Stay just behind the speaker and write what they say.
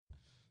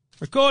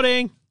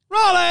Recording.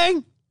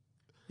 Rolling.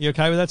 You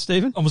okay with that,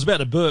 Stephen? I was about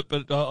to burp,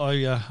 but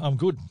I'm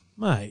good.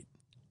 Mate,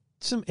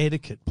 some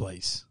etiquette,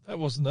 please. That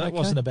wasn't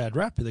a bad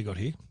wrap they got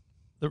here.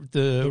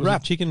 The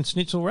wrap. Chicken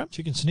schnitzel wrap?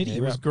 Chicken snitty Yeah,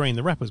 it was wrap. green.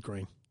 The wrap was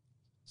green.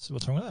 So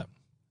what's wrong with that?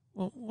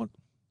 Well, what?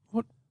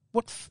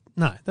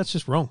 No, that's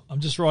just wrong. I'm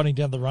just writing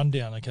down the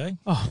rundown, okay?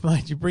 Oh,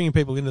 mate, you're bringing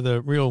people into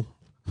the real...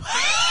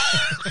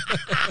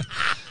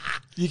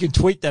 You can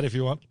tweet that if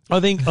you want. I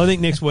think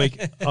next week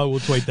I will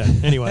tweet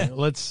that. Anyway,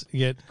 let's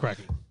get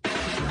cracking.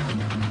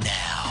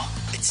 Now,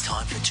 it's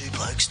time for Two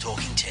Blokes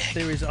Talking Tech.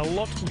 There is a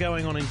lot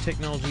going on in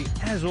technology,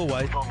 as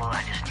always. With all the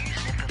latest news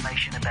and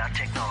information about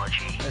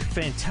technology. It's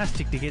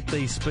fantastic to get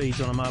these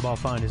speeds on a mobile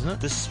phone, isn't it?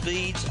 The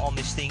speeds on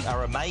this thing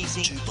are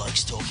amazing. Two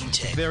Blokes Talking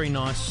Tech. Very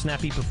nice,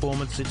 snappy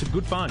performance. It's a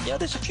good phone. Yeah,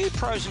 there's a few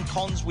pros and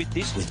cons with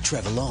this. With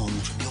Trevor Long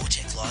from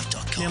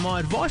YourTechLife.com. Now, my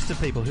advice to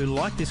people who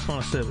like this kind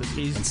of service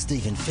is... And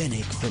Stephen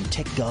Fennick from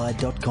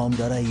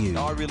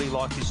TechGuide.com.au. I really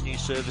like this new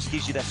service.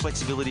 Gives you that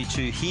flexibility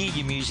to hear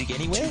your music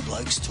anywhere. Two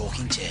Blokes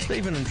Talking Tech.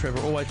 Stephen and Trevor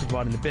always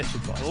providing the best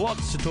advice.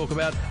 Lots to talk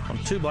about on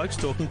Two Blokes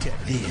Talking Tech.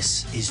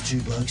 This is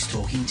Two Blokes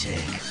Talking Tech.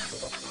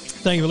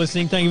 Thank you for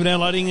listening. Thank you for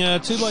downloading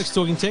Two Blokes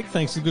Talking Tech.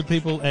 Thanks to the good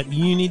people at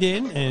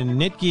Uniden and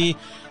Netgear.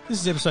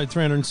 This is episode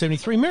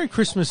 373. Merry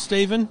Christmas,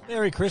 Stephen.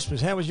 Merry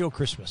Christmas. How was your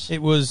Christmas?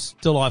 It was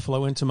delightful. I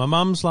went to my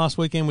mum's last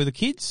weekend with the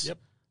kids. Yep.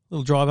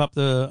 Little drive up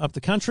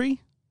the country.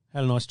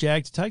 Had a nice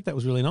Jag to take. That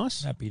was really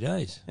nice. Happy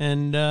days.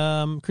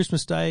 And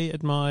Christmas Day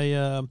at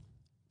my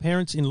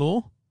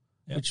parents-in-law,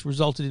 Yep. which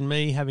resulted in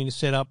me having to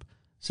set up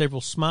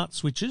several smart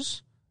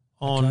switches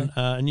on Okay.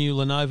 a new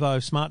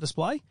Lenovo smart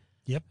display.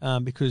 Yep.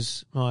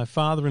 Because my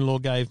father-in-law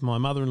gave my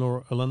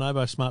mother-in-law a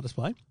Lenovo smart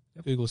display,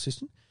 Google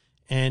Assistant,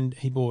 and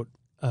he bought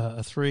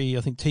a 3,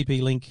 I think,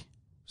 TP-Link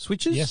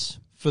switches. Yes.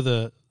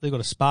 They've got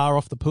a spa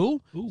off the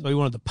pool, Ooh. so he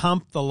wanted the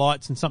pump, the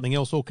lights, and something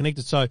else all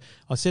connected. So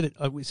we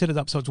set it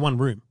up so it's one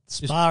room.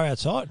 Spa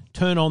outside.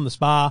 Turn on the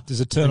spa. Does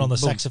it turn and on the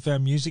boom.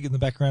 saxophone music in the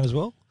background as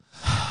well?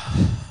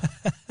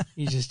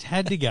 You just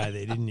had to go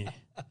there, didn't you?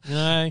 You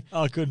know,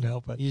 I couldn't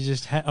help it. you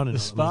just had. I don't know. The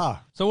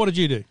spa. So what did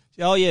you do?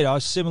 Oh, yeah, I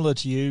was similar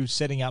to you,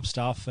 setting up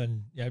stuff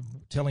and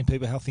telling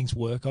people how things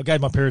work. I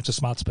gave my parents a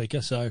smart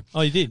speaker, so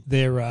Oh, you did.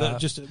 they're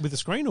Just with the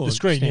screen or the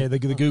screen, stand? the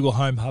Google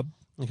Home Hub.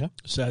 Okay.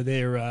 So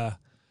they're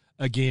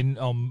again,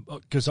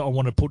 because I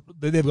want to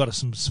they've got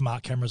some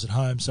smart cameras at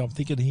home, so I'm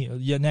thinking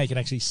here, now you can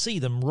actually see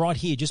them right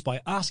here just by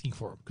asking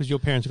for them. Because your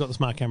parents have got the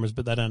smart cameras,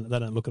 but they don't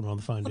look at them on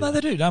the phone. Do No,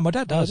 they do. No, my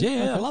dad does. Oh, do?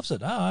 Yeah, Okay. loves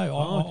it.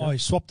 No, okay. I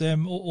swapped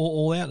them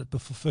all out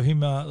for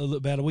him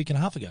about a week and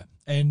a half ago,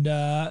 and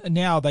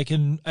now they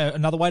can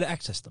another way to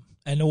access them,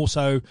 and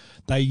also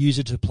they use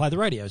it to play the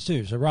radios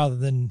too. So rather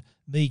than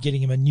me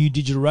getting him a new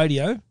digital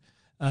radio,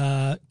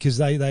 because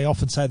they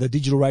often say the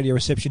digital radio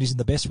reception isn't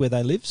the best where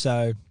they live,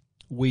 so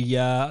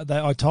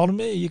I told him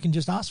you can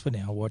just ask for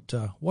now what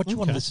you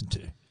want to listen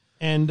to.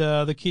 And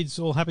the kids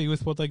all happy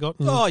with what they got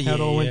and Oh, how it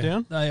all went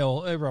down?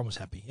 Everyone was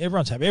happy.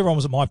 Everyone's happy. Everyone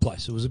was at my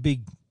place. It was a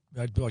big,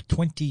 like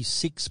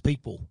 26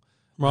 people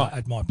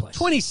at my place.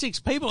 26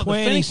 people at the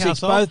Fennick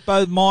 26, household.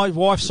 both my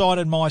wife's side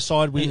and my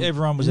side.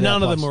 Everyone was at our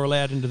None of them place. were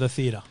allowed into the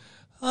theatre.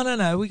 I don't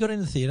know. We got in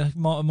the theatre.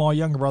 My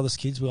younger brother's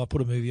kids, I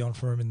put a movie on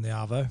for them in the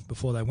Arvo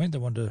before they went. They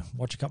wanted to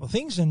watch a couple of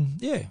things, and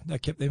they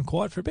kept them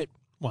quiet for a bit.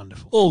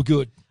 Wonderful. All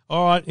good.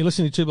 All right, you're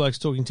listening to Two Blokes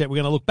Talking Tech. We're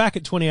going to look back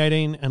at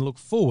 2018 and look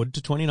forward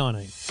to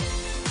 2019.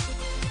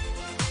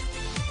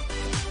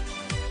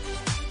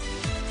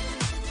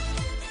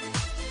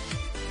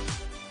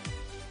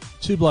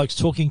 Two Blokes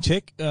Talking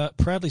Tech,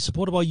 proudly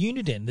supported by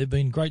Uniden. They've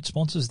been great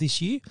sponsors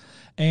this year,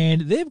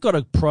 and they've got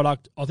a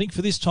product, I think,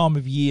 for this time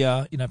of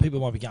year. People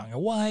might be going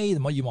away, you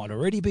might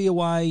already be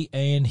away,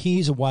 and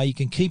here's a way you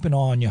can keep an eye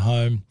on your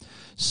home,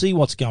 see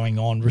what's going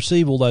on,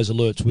 receive all those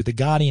alerts with the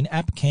Guardian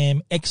App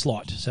Cam X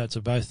Lite. So it's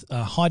both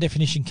a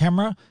high-definition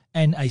camera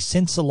and a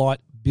sensor light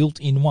built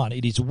in one.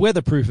 It is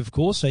weatherproof, of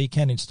course, so you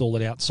can install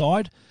it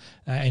outside,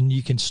 and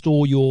you can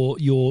store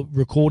your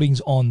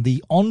recordings on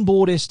the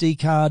onboard SD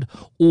card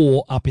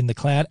or up in the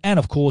cloud. And,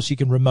 of course, you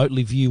can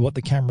remotely view what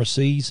the camera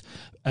sees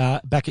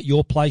back at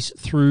your place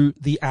through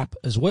the app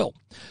as well.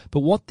 But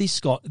what this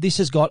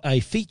has got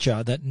a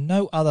feature that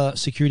no other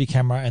security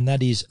camera, and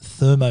that is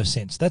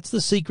ThermoSense. That's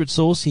the secret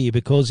sauce here,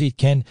 because it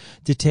can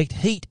detect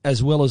heat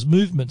as well as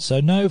movement.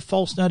 So no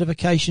false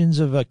notifications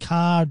of a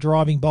car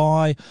driving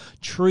by,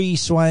 tree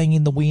swaying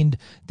in the wind.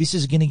 This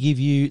is going to give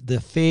you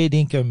the fair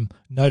dinkum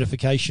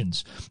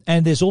notifications.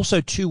 And there's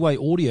also two-way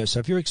audio. So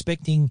if you're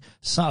expecting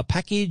a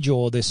package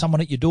or there's someone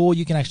at your door,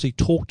 you can actually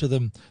talk to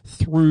them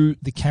through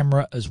the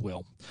camera as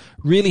well.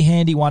 Really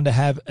handy one to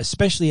have,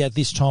 especially at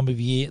this time of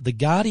year. The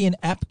Guardian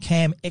App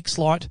Cam X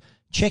Lite.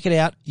 Check it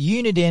out,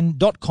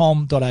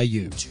 uniden.com.au.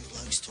 Two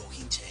Blokes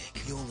Talking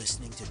Tech. You're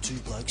listening to Two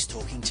Blokes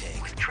Talking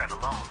Tech with Trevor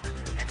Long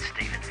and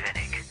Stephen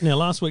Fennick. Now,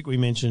 last week we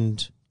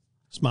mentioned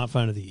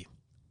Smartphone of the Year.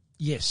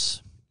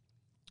 Yes.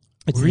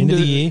 It's the end of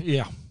the year.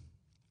 Yeah.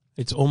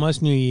 It's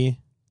almost New Year.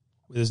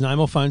 There's no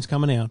more phones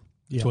coming out.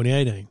 Yeah.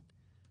 2018.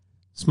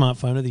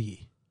 Smartphone of the Year.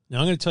 Now,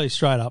 I'm going to tell you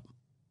straight up,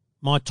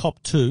 my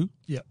top two,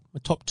 Yeah.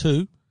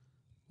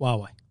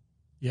 Huawei.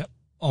 Yep,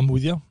 I'm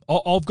with you.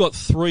 I've got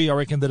 3, I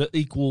reckon, that are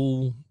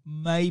equal,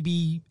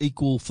 maybe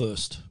equal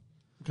first.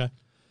 Okay.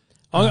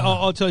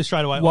 I'll tell you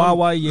straight away.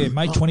 Huawei,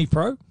 Mate 20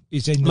 Pro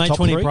is in the Mate top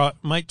 20 3. Pro,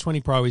 Mate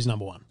 20 Pro is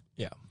number 1.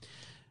 Yeah.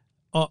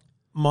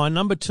 My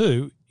number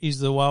 2 is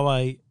the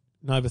Huawei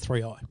Nova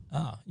 3i.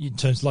 In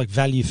terms of like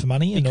value for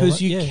money, and Because all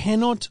that, you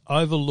cannot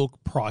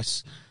overlook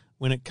price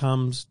when it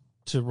comes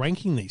to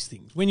ranking these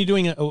things. When you're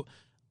doing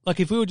like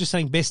if we were just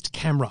saying best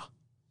camera,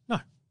 no,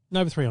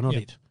 Nova 3i, not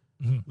it.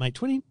 Mm-hmm. Mate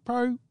 20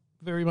 Pro,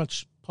 very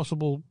much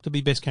possible to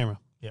be best camera.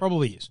 Yep.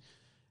 Probably is.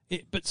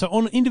 But so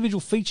on individual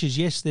features,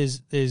 yes,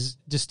 there's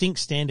distinct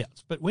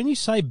standouts. But when you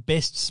say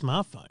best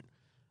smartphone,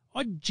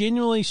 I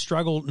genuinely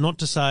struggle not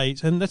to say,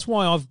 and that's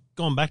why I've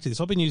gone back to this.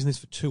 I've been using this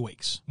for 2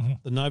 weeks,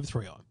 the Nova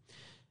 3i.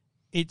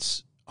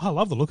 I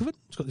love the look of it.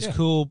 It's got this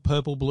cool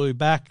purple blue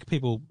back.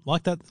 People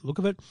like that look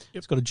of it. Yep.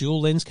 It's got a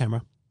dual lens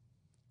camera,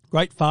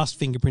 great fast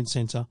fingerprint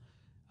sensor,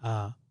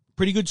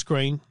 pretty good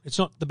screen. It's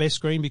not the best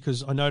screen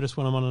because I notice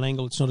when I'm on an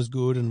angle it's not as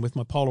good, and with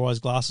my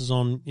polarized glasses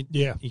on,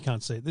 you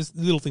can't see it. There's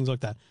little things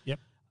like that. Yep.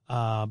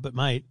 But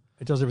mate,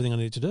 it does everything I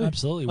need to do.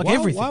 Absolutely. Like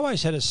everything.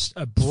 Huawei's had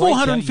a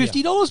breakout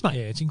 $450, mate.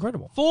 Yeah, it's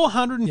incredible.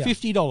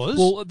 $450.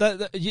 Well,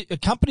 a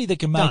company that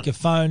can make a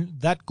phone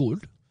that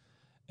good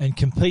and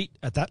compete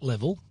at that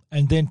level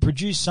and then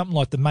produce something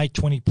like the Mate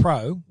 20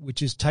 Pro,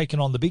 which has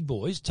taken on the big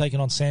boys, taken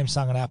on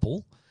Samsung and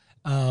Apple,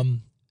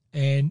 and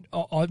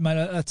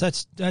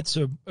that's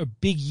a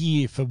big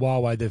year for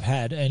Huawei they've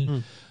had.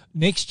 And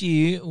next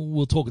year,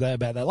 we'll talk about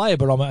that later,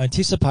 but I'm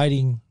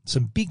anticipating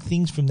some big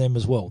things from them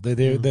as well.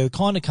 They're the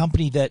kind of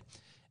company that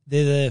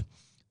they're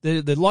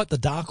like the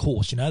dark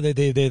horse, you know.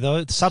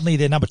 They're suddenly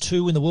they're number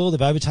 2 in the world.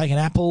 They've overtaken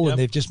Apple, and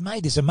they've just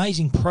made this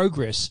amazing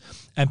progress.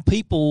 And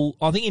people,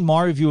 I think in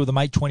my review of the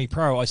Mate 20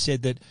 Pro, I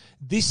said that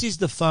this is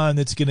the phone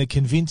that's going to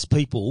convince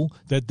people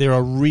that they're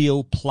a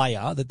real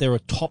player, that they're a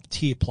top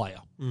tier player.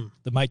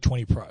 The Mate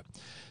 20 Pro.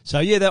 So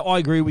yeah, I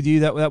agree with you.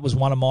 That was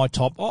one of my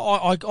top.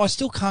 I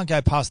still can't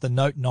go past the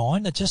Note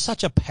 9. It's just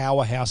such a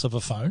powerhouse of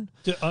a phone,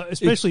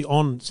 especially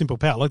on simple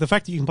power. Like the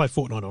fact that you can play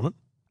Fortnite on it.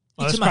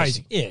 It's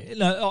amazing. Yeah,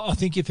 no, I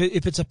think if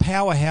it's a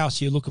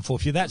powerhouse you're looking for,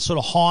 if you're that sort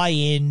of high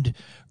end,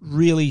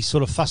 really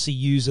sort of fussy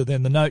user,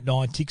 then the Note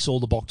 9 ticks all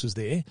the boxes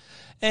there.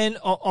 And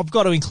I've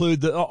got to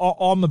include that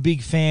I'm a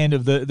big fan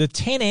of the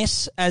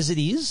 10S as it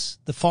is,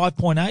 the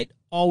 5.8.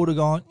 I would have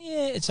gone,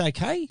 yeah, it's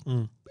okay.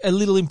 A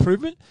little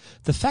improvement.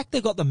 The fact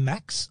they've got the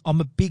Max,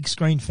 I'm a big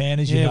screen fan,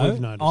 as you know.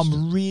 We've noticed.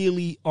 I'm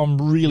really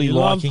you liking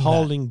love that.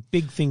 holding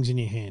big things in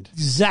your hand.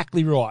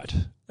 Exactly right.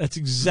 That's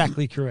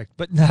exactly correct.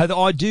 But no,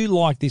 I do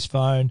like this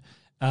phone,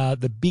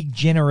 the big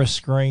generous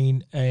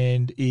screen,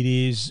 and it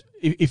is.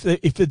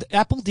 If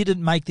Apple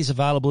didn't make this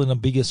available in a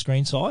bigger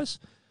screen size,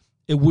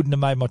 it wouldn't have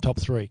made my top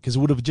 3 because it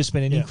would have just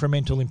been an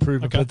incremental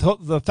improvement. Okay.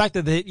 But the fact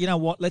that you know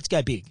what, let's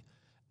go big.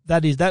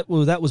 That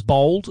was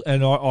bold,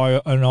 and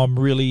I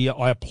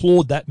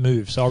applaud that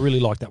move. So I really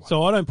like that one.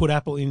 So I don't put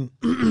Apple in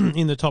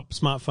in the top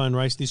smartphone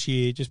race this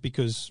year just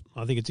because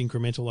I think it's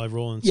incremental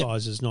overall, and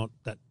size is not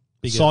that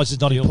big. Size is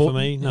not deal important for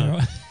me. No, yeah,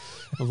 right.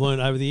 I've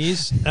learned over the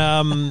years.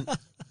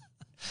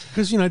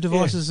 Because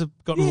devices have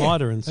gotten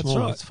lighter and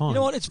smaller. Right. It's fine. You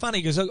know what? It's funny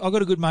because I've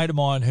got a good mate of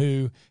mine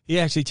who he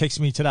actually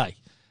texted me today.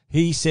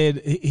 He said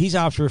he's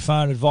after a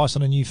phone, advice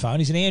on a new phone.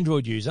 He's an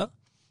Android user.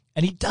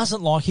 And he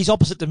doesn't like, he's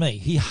opposite to me.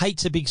 He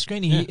hates a big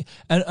screen.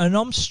 And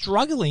I'm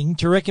struggling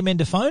to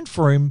recommend a phone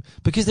for him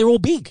because they're all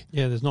big.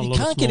 Yeah, there's not a lot You of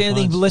can't small get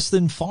anything phones. less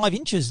than 5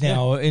 inches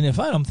now in a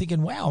phone. I'm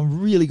thinking, wow, I've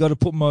really got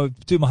to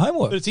do my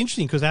homework. But it's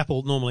interesting because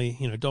Apple normally,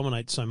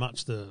 dominates so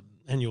much the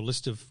annual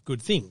list of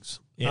good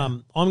things. Yeah.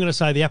 I'm going to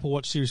say the Apple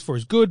Watch Series 4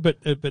 is good, but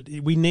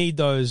we need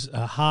those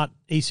heart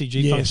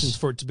ECG functions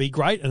for it to be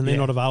great, and they're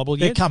not available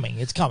yet. They're coming.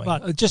 It's coming.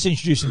 But- It's just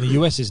introduced in the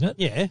US, isn't it?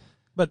 Yeah,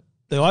 but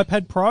the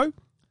iPad Pro,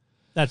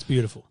 that's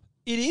beautiful.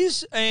 It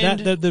is. And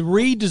The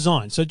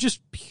redesign, so just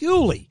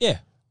purely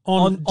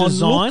on on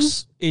design,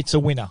 looks, it's a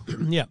winner.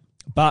 yeah.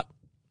 But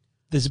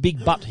there's a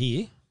big but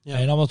here. Yeah.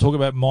 And I'm not talking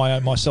about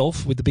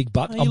myself with the big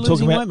but. No, you're I'm talking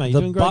losing about weight, mate.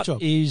 You're the doing a great but job.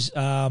 is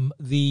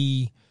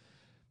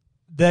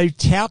they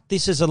tout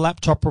this as a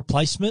laptop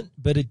replacement,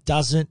 but it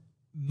doesn't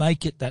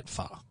make it that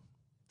far.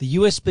 The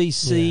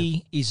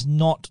USB-C is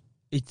not,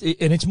 and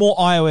it's more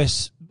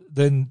iOS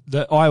than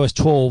the iOS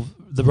 12,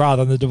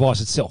 rather than the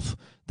device itself,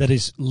 that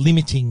is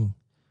limiting.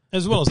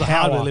 As well as the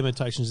power. hardware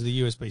limitations of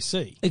the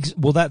USB-C.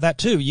 Well, that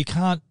too. You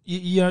can't.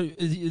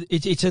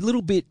 It's a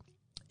little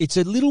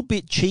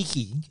bit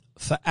cheeky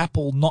for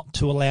Apple not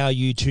to allow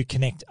you to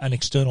connect an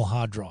external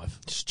hard drive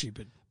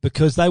Stupid.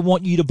 because they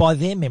want you to buy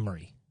their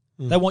memory.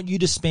 They want you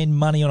to spend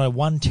money on a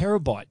 1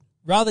 terabyte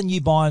rather than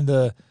you buying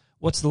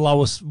what's the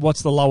lowest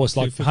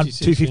like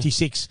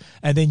 256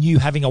 and then you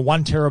having a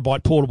 1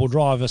 terabyte portable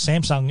drive, a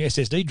Samsung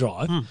SSD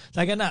drive.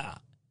 They go, nah,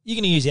 you're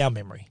going to use our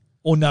memory.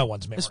 Or no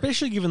one's memory.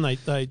 Especially given they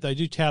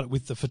do tout it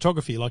with the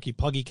photography, like you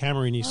plug your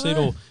camera in your seat.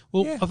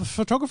 A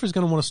photographer's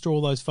going to want to store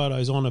all those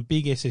photos on a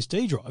big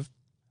SSD drive.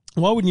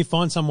 Why wouldn't you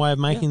find some way of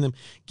making them,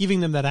 giving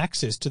them that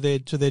access to their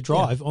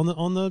drive on the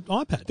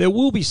iPad? There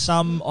will be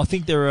some. I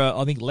think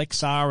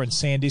Lexar and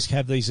SanDisk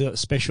have these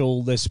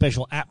special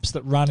apps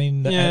that run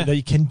in that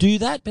you can do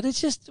that. But it's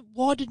just,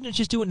 why didn't it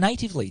just do it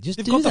natively? Just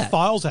They've do got that. the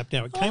Files app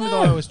now. It came with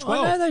iOS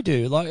 12. I know they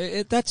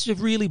do. That's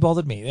really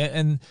bothered me.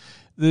 And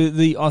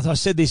I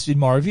said this in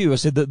my review. I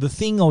said that the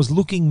thing I was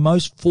looking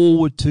most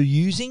forward to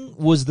using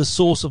was the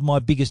source of my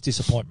biggest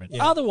disappointment.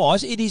 Yeah.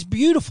 Otherwise, it is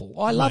beautiful.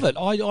 I love it.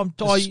 I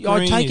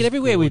take it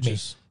everywhere with me.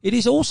 It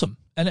is awesome.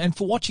 And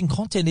for watching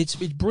content, it's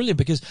brilliant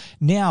because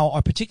now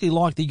I particularly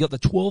like that you got the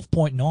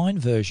 12.9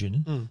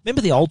 version.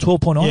 Remember the old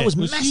 12.9? Yeah, it was it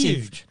was massive.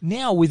 huge.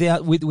 Now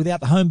without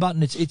the home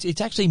button,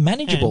 it's actually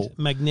manageable. And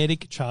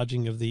magnetic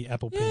charging of the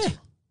Apple Pencil.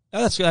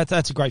 Oh,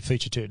 that's a great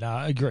feature too. No,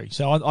 I agree.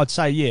 So I'd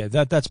say,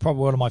 that's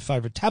probably one of my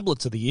favourite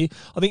tablets of the year.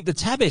 I think the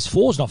Tab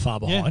S4 is not far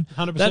behind.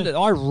 Yeah, 100%.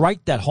 I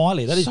rate that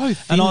highly. That is so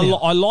thin and now.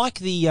 I like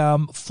the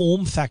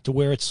form factor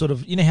where it's sort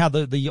of, you know how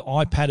the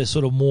iPad is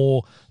sort of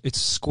more, it's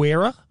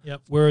squarer,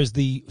 Yep. whereas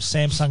the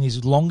Samsung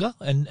is longer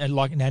and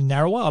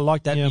narrower. I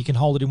like that. Yep. You can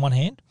hold it in one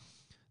hand.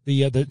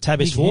 The Tab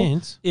Big S4.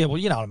 hands. Yeah, well,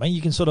 you know what I mean.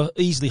 You can sort of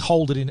easily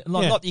hold it in.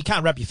 Not you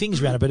can't wrap your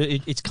fingers around it, but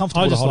it's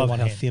comfortable I to just hold love in one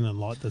how hand. thin and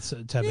light the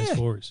Tab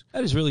S4 is.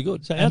 That is really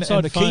good. So And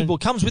outside the phone- keyboard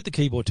comes with the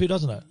keyboard too,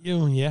 doesn't it?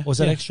 Yeah. Or is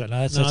that Yeah. extra? No,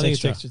 that's I think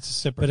extra. it's a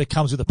separate. But it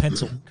comes with a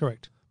pencil.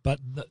 Correct. But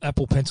the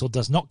Apple Pencil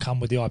does not come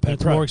with the iPad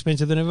It's Pro. more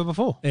expensive than ever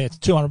before. Yeah, it's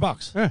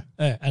 $200.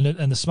 Yeah.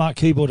 And the smart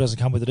keyboard doesn't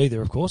come with it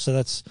either, of course. So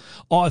that's.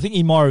 I think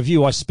in my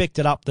review, I spec'd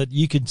it up that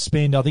you could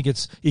spend. I think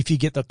it's if you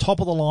get the top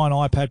of the line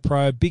iPad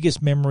Pro,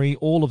 biggest memory,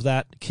 all of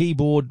that,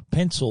 keyboard,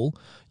 pencil,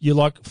 you're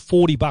like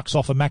 $40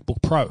 off a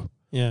MacBook Pro.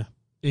 Yeah.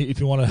 If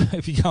you want to,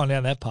 if you're going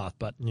down that path.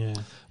 But Yeah.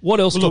 what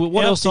else? Well, look,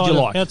 what else did you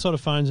like? Outside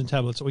of phones and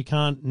tablets, we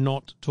can't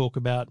not talk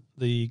about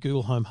the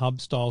Google Home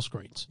Hub style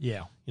screens.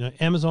 Yeah, You know,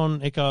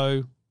 Amazon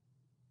Echo,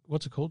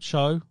 what's it called?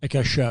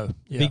 Echo Show,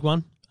 yeah. Big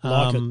one.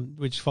 Like it.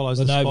 Which follows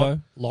Lenovo, the spot.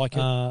 like it.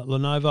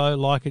 Lenovo,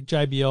 like it.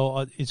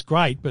 JBL, it's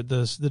great, but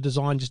the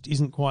design just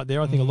isn't quite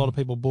there. I think a lot of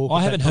people balk. I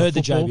at haven't that heard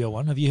the football. JBL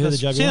one. Have you heard the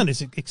JBL? Sound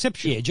is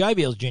exceptional. Yeah,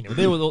 JBL's genuine.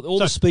 There were all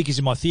the speakers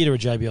in my theatre are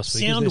JBL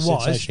speakers. They're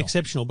Sound-wise, sensational.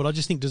 exceptional, but I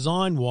just think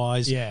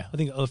design-wise, Yeah. I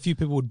think a few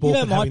people would balk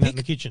at my having that pick? in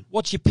the kitchen.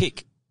 What's your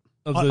pick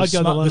of I'd the,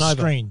 go the Lenovo.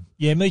 screen?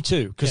 Yeah, me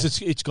too, because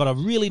Yeah. it's got a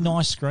really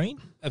nice screen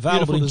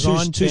available Beautiful in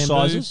design, two bamboo.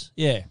 sizes.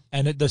 Yeah,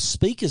 and the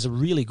speakers are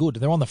really good.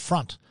 They're on the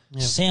front.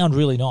 Sound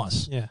really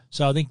nice. Yeah.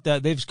 So I think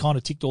that they've kind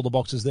of ticked all the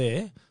boxes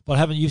there. But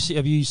have you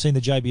seen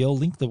the JBL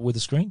link with the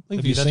screen?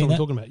 Have you that's seen what that? I'm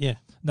talking about, yeah.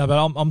 No, but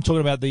I'm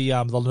talking about the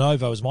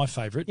Lenovo is my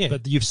favourite. Yeah.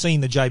 But you've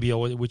seen the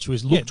JBL, which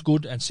looked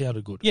good and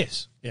sounded good.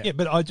 Yes. Yeah. Yeah,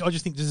 but I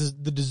just think this is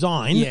the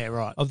design Yeah,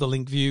 right. of the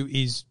Link View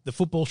is the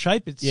football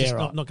shape. It's Yeah, just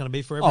right. not going to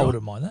be for I everyone.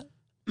 wouldn't mind that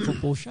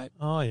football shape.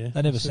 Oh, yeah.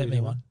 They never See sent what me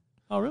you one. want.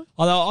 Oh, really?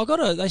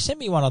 Although they sent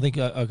me one. I think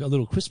a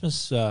little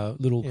Christmas, there's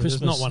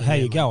Christmas. not one in How there,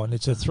 you mate. going?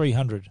 It's a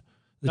 300.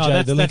 No, the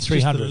that's Link just the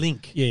 300.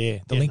 Link. Yeah,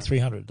 the Yeah, Link no.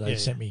 300. They Yeah,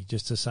 sent me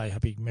just to say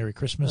Happy Merry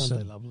Christmas. Aren't they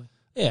and- lovely?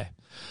 yeah.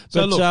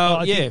 So But, look,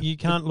 I yeah, think you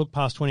can't look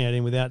past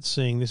 2018 without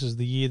seeing this is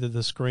the year that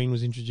the screen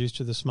was introduced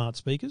to the smart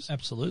speakers.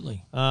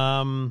 absolutely.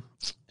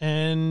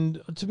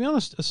 And to be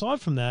honest, aside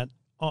from that,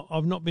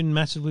 I've not been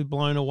massively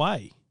blown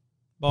away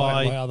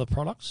By by. other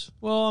products.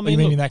 Well, I You mean,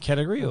 mean look, in that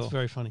category? that's Or?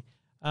 very funny.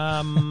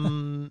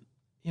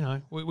 You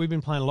know, we've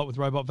been playing a lot with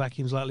robot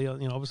vacuums lately.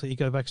 You know, obviously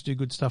EcoVacs do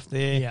good stuff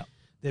there. Yeah.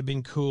 They've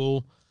been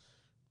cool.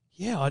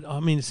 Yeah, I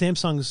mean,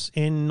 Samsung's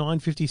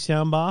N950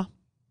 soundbar,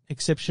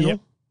 exceptional, Yep.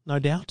 no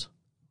doubt.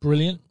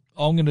 Brilliant.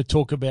 I'm going to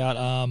talk about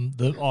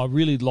I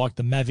really like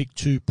the Mavic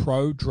 2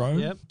 Pro drone.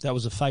 Yep. That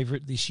was a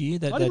favourite this year.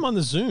 I didn't mind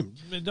the Zoom.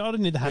 I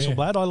didn't need the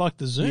Hasselblad. I liked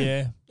the Zoom.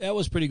 Yeah, that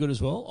was pretty good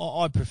as well.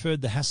 I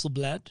preferred the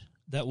Hasselblad.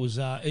 That was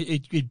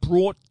it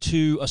brought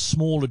to a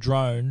smaller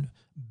drone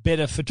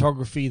better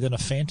photography than a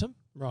Phantom.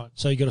 Right.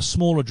 So you got a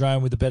smaller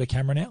drone with a better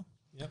camera now.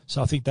 Yep.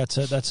 So I think that's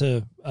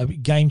a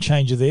game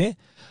changer there.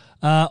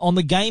 On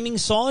the gaming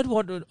side,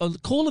 what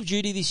Call of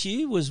Duty this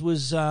year was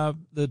the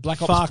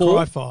Black Ops Far 4.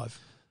 Cry 5.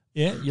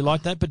 Yeah, you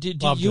like that? But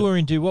did Loved you it. were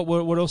into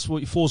what else?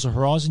 Forza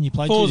Horizon you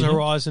played? Forza too,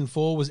 Horizon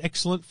 4 was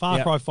excellent. Far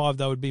Yeah. Cry 5,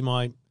 though, would be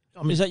my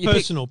Is that your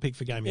personal pick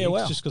for gaming. Yeah, wow.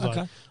 It's just because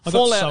Okay. I got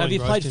Fallout. so Have you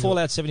engrossed played into it.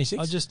 Fallout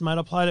 76? Mate,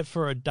 I played it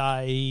for a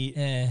day.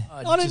 Yeah, I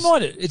I didn't just-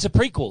 mind it. It's a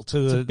prequel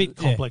to It's the a bit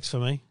yeah. complex for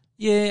me.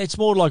 Yeah, it's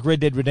more like Red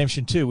Dead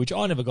Redemption 2, which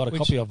I never got a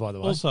copy of, by the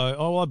way. Also,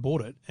 I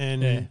bought it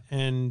and Yeah.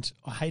 and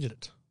I hated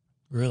it.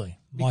 Really?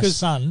 My Because-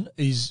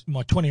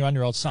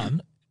 21-year-old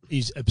son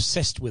is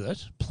obsessed with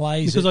it,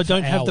 plays Because it I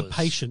don't for have the hours.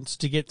 patience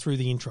to get through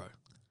the intro.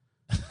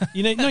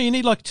 You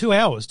need like 2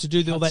 hours to do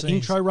all that Cutscenes.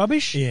 intro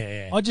rubbish.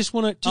 Yeah, yeah. I just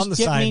want to I'm the just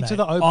get same, me mate. to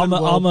the open I'm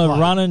world a play.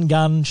 run and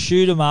gun,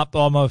 shoot 'em up.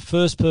 I'm a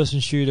first-person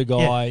shooter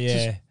guy,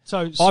 yeah.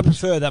 So I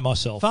prefer that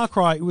myself. Far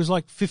Cry, it was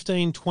like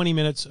 15, 20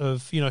 minutes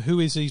of, who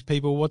is these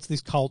people? What's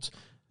this cult?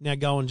 Now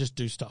go and just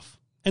do stuff.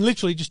 And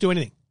literally just do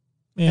anything.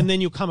 Yeah. And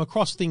then you'll come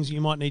across things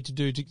you might need to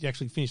do to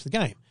actually finish the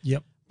game.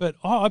 Yep. But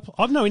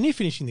I've nowhere near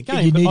finishing the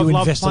game. you but need I've to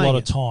loved invest a playing lot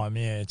of it. time.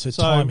 Yeah, it's a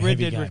So time-heavy Red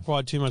Dead game.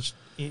 required too much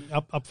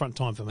upfront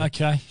time for me.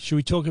 Okay, should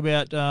we talk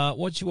about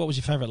what was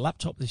your favourite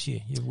laptop this year?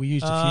 We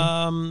used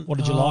a few. What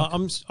did you like?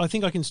 I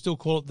think I can still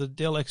call it the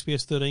Dell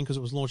XPS 13 because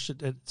it was launched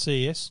at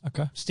CES.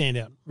 Okay,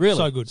 Standout. really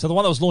So good. So the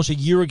one that was launched a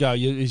year ago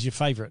is your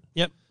favourite.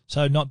 Yep.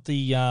 So not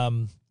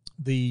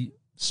the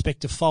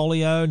Spectre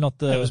Folio, not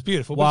the That was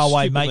beautiful, but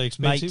Huawei stupidly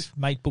expensive.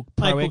 MateBook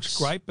Pro MacBook's X.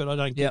 great, but I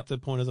don't Yep. get the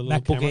point of the little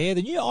MacBook camera. Air.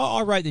 The new,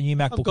 I rate the new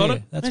MacBook I've got Air.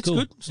 it. That's It's cool.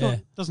 good. It's not,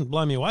 doesn't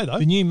blow me away though.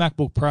 The new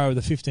MacBook Pro,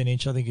 the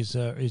 15-inch, I think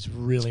is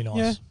really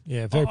nice.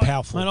 Yeah, very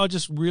powerful. And I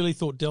just really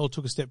thought Dell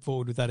took a step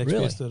forward with that XPS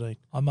Really? 13.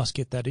 I must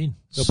get that in.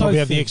 They'll So probably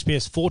have the thin.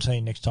 XPS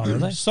 14 next time,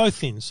 don't they? So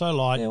thin, so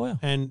light, Yeah, wow.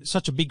 and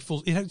such a big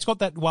full. It's got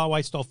that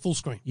Huawei style full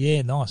screen.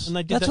 Yeah, nice. And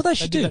they did That's that- what they they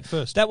should did do. that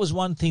first. That was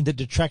one thing that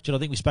detracted. I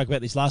think we spoke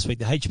about this last week.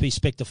 The HP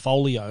Spectre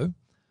Folio.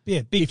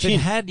 Yeah, big If chin.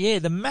 it had,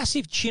 the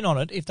massive chin on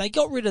it. If they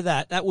got rid of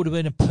that, that would have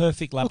been a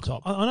perfect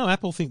laptop. I know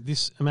Apple think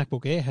this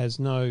MacBook Air has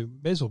no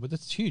bezel, but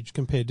that's huge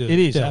compared to It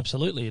is, Dell.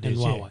 absolutely it and is.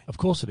 Huawei. Yeah. Of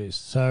course it is.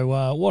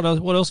 So what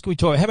else can we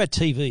talk about? How about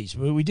TVs?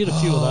 We did a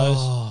few of those.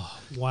 Oh,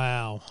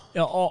 wow.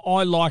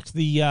 I liked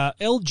the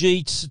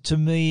LG. To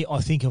me,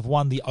 I think have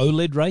won the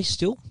OLED race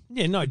still.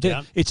 Yeah, no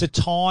doubt. It's a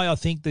tie. I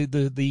think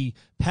the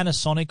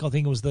Panasonic. I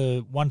think it was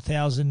the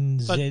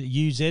 1000 But-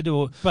 UZ,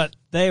 But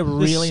they're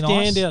really the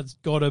nice. standout's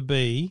got to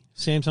be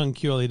Samsung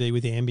QLED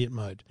with the ambient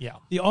mode. Yeah.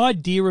 The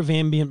idea of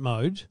ambient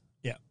mode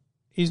Yeah.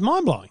 is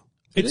mind-blowing.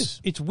 It It's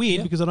is. It's weird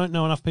Yeah. because I don't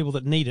know enough people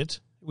that need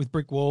it with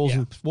brick walls Yeah.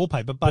 and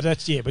wallpaper, But but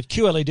but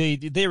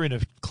QLED, they're in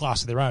a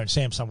class of their own.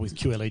 Samsung with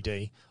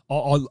QLED,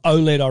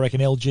 OLED. I reckon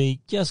LG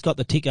just got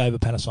the tick over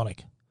Panasonic.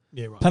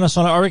 yeah, right.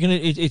 Panasonic, I reckon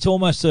it's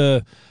almost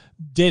a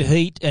dead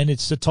heat, and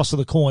it's the toss of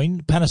the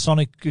coin.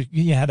 Panasonic,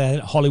 had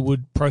a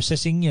Hollywood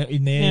processing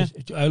in their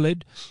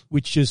OLED,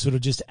 which just sort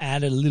of just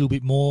added a little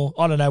bit more.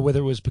 I don't know whether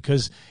it was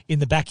because in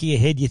the back of your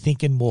head you're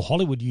thinking, well,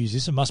 Hollywood use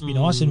this, it must be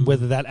nice, and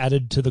whether that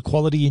added to the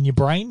quality in your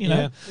brain, you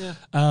know.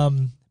 Yeah.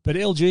 But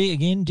LG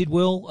again did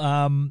well,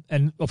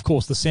 and of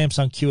course the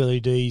Samsung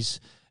QLEDs.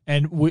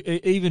 And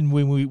even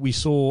when we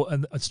saw,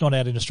 and it's not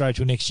out in Australia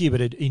till next year, but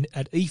at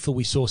IFA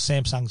we saw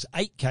Samsung's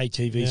 8K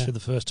TVs for the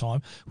first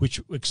time, which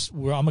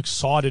I'm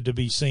excited to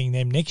be seeing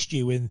them next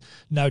year when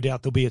no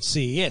doubt they'll be at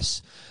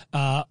CES.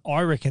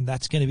 I reckon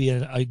that's going to be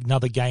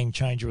another game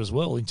changer as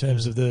well in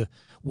terms of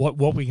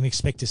what we can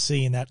expect to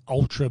see in that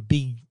ultra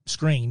big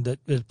screen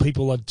that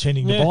people are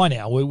tending to buy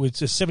now.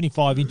 It's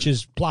 75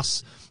 inches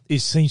plus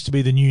seems to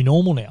be the new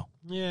normal now.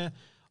 Yeah.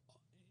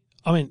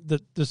 I mean,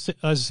 as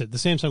I said, the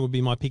Samsung would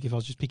be my pick if I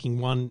was just picking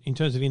one in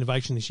terms of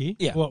innovation this year.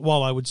 Yeah.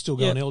 While I would still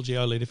go Yeah. on LG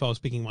OLED if I was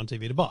picking one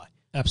TV to buy.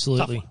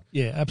 Absolutely. Tough one.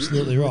 Yeah,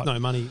 absolutely right. With no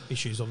money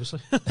issues, obviously.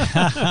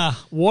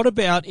 What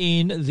about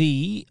in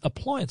the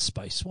appliance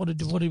space? What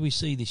did we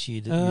see this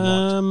year that you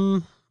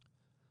liked?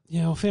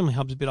 Yeah, well, Family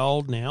Hub's a bit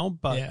old now,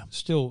 but Yeah.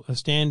 still a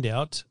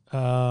standout.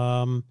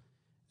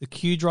 The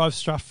Q Drive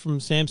stuff from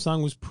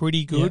Samsung was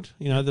pretty good. Yep.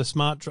 You know, the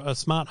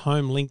smart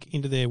home link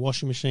into their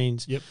washing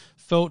machines. Yep.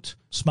 Felt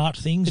Smart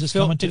things is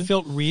coming to. it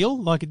felt real.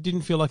 Like it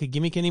didn't feel like a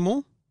gimmick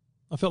anymore.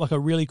 I felt like I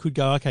really could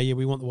go, okay, yeah,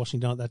 we want the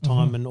washing done at that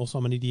time, and also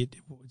I'm an idiot.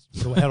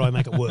 How do I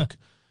make it work?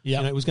 Yeah.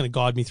 You know, it was going to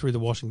guide me through the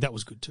washing. That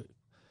was good too.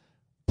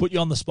 Put you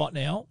on the spot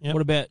now. Yep.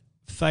 What about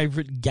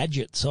favourite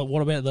gadgets? So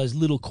what about those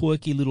little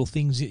quirky little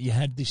things that you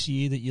had this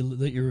year that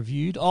you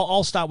reviewed?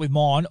 I'll start with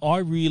mine. I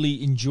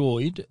really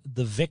enjoyed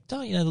the Vector,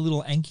 the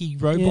little Anki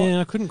robot.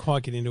 Yeah, I couldn't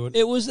quite get into it.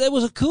 It was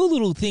a cool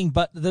little thing,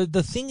 but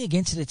the thing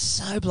against it's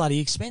so bloody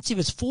expensive.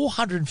 It's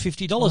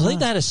 $450. I think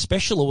they had a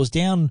special. It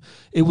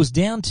was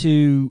down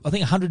to I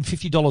think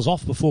 $150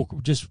 off before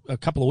just a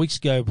couple of weeks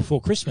ago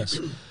before Christmas.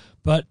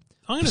 But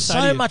I'm going to say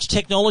to so you, much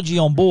technology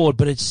on board,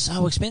 but it's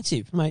so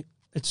expensive. mate,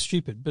 it's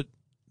stupid, but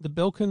the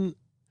Belkin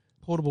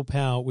portable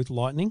power with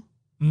lightning,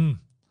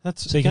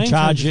 that's So you can game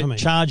charge changer for me.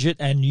 charge it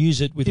and use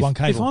it with one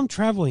cable. If I'm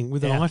traveling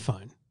with Yeah. an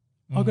iPhone,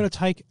 I've got to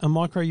take a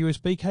micro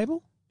USB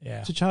cable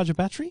yeah, to charge a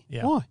battery.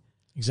 Yeah. Why?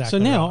 exactly.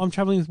 So now right. I'm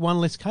traveling with one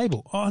less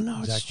cable. Oh no,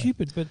 it's Exactly.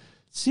 stupid, but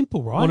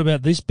simple, right? What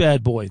about this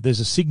bad boy? There's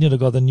a Signet. I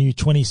got the new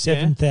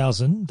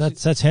 27,000.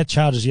 That's how it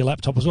charges your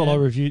laptop as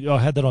well. Yeah. I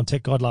had that on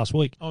Tech Guide last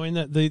week. I mean,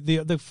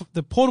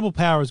 the portable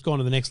power has gone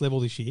to the next level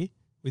this year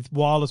with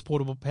wireless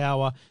portable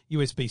power,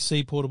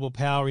 USB-C portable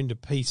power into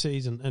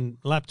PCs and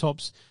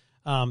laptops.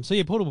 So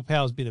yeah, portable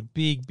power has been a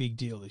big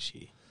deal this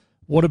year.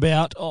 What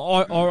about?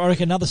 I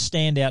reckon another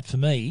standout for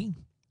me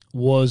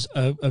was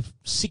a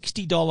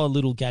 $60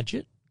 little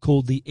gadget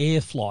called the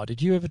AirFly.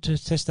 Did you ever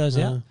test those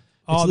out?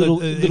 It's a little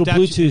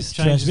Bluetooth changes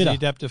transmitter. the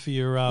adapter for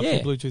your for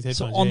Bluetooth headphones.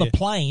 So on yeah, the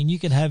plane, you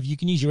can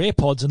use your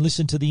AirPods and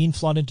listen to the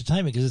in-flight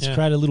entertainment because it's Yeah.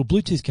 created a little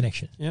Bluetooth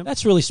connection. Yep.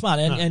 That's really smart.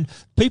 And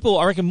people,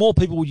 I reckon more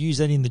people would use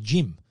that in the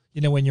gym.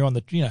 When you're on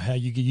how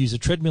you could use a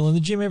treadmill in the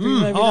gym every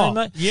day,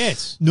 mate.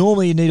 yes.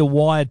 Normally you need a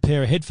wired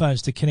pair of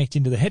headphones to connect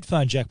into the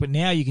headphone jack, but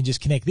now you can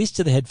just connect this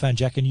to the headphone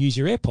jack and use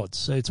your AirPods.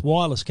 So it's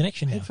wireless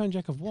connection now. Headphone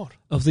jack of what?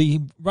 Of the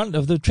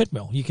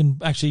treadmill. You can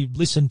actually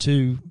listen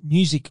to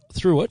music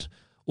through it,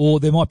 or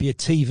there might be a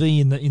TV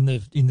in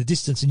the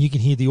distance and you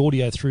can hear the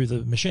audio through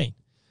the machine.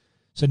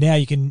 So now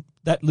you can,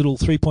 that little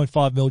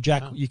 3.5mm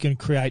jack, you can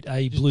create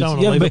a Bluetooth. don't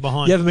wanna leave it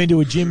behind. You haven't been to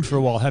a gym for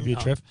a while, have you,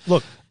 Trev?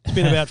 Look, it's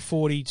been about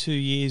 42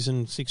 years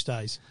and 6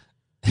 days.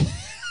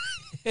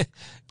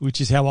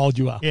 Which is how old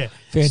you are. Yeah.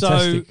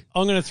 Fantastic. So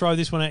I'm going to throw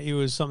this one at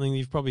you as something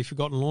you've probably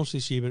forgotten launched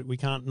this year, but we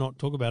can't not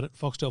talk about it.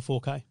 Foxtel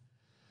 4K.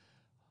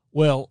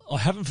 Well, I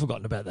haven't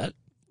forgotten about that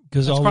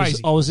because That's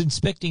crazy. I was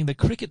inspecting the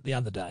cricket the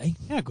other day.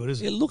 How good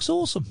is It it? looks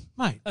awesome.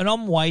 Mate. And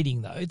I'm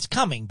waiting, though. It's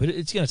coming, but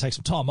it's going to take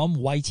some time. I'm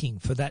waiting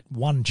for that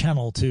one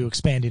channel to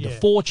expand into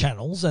 4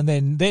 channels, and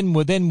then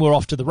we're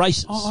off to the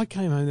races. Oh, I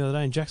came home the other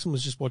day and Jackson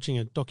was just watching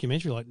a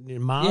documentary, like a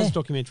Mars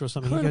documentary or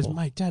something. He Incredible.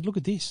 goes, mate, Dad, look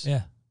at this.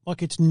 Yeah.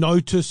 Like it's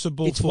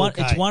noticeable It's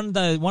 4K.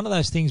 one of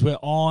those things where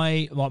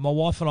my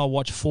wife and I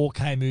watch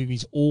 4K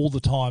movies all the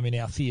time in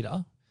our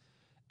theatre,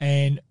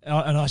 and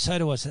I say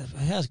to her, I said,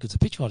 "How's good the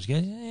picture quality?" She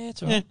goes, "Yeah,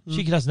 it's all right."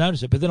 She doesn't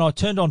notice it, but then I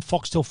turned on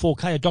Foxtel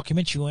 4K, a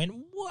documentary, and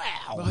went,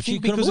 "Wow!" I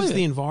think because it's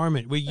the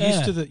environment. We're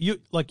used to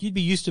you'd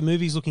be used to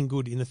movies looking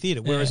good in the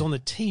theatre, whereas on the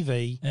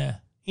TV,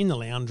 in the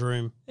lounge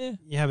room,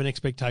 you have an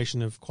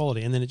expectation of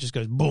quality, and then it just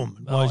goes boom,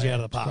 and blows you out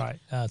of the park.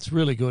 It's great. It's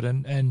really good,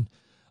 and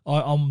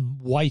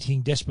I'm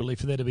waiting desperately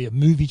for there to be a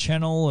movie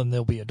channel, and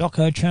there'll be a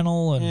doco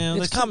channel, and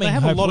it's coming. They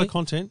have hopefully. a lot of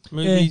content,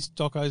 movies,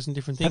 docos, and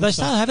different things.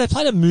 Have they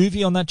played a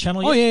movie on that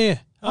channel yet? Oh yeah.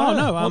 Oh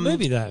no, what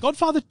movie though?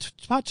 Godfather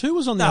Part 2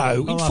 was on there.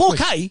 No, in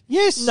 4K.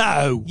 Yes.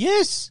 No.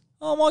 Yes.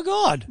 Oh my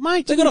God,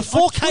 Mate, they've got a I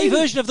 4K tweeted-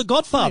 version of The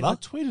Godfather. Mate, I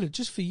tweeted it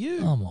just for you.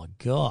 Oh my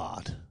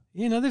God.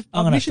 Yeah, no, they've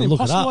I'm gonna have Mission to look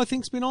it Impossible, up. I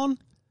think's been on.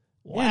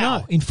 Wow, Yeah,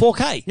 no. in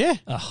 4K. Yeah.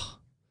 Oh,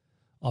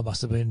 I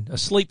must have been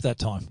asleep that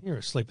time. You're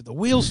asleep at the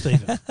wheel,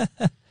 Stephen.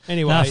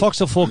 Anyway, No,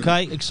 Foxtel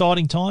 4K,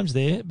 exciting times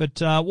there.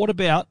 But what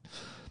about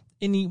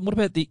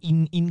the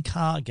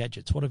in-car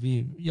gadgets? What have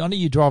you? I know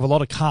you drive a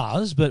lot of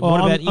cars, but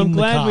what about I'm in the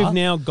glad car? we've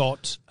now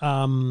got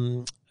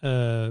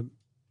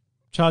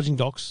charging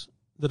docks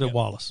that are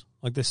wireless.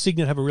 Like the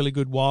Signet have a really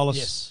good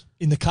wireless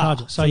in the car.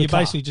 charger. So for the you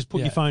car. basically just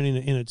put your phone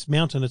in its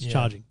mount and it's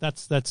charging.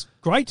 That's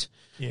great.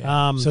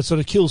 Yeah. So it sort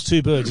of kills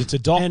two birds. It's a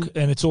dock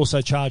and it's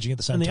also charging at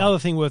the same And time. the other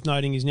thing worth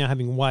noting is now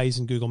having Waze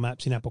and Google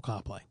Maps in Apple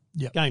CarPlay.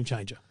 Yep. Game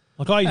changer.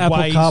 Like I use Apple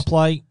Waze.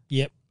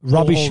 CarPlay,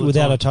 rubbish all the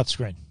without time. a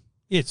touchscreen.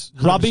 It's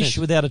 100%. Rubbish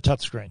without a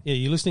touchscreen. Yeah,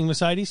 you listening,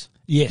 Mercedes?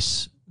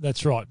 Yes,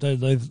 that's right. They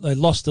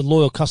lost a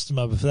loyal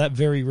customer for that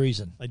very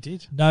reason. They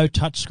did. No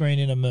touchscreen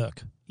in a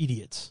Merc.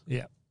 Idiots.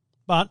 Yeah.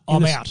 But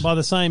I'm out. By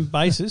the same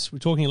basis, we're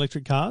talking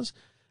electric cars.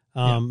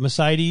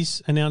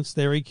 Mercedes announced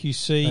their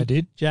EQC. They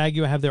did.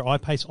 Jaguar have their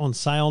I-Pace on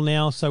sale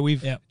now. So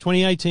we've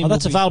 2018. Oh,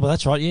 that's will be- available.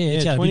 That's right.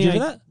 Yeah. Have you driven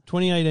that?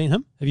 2018.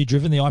 Have you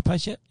driven the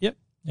I-Pace yet? Yep.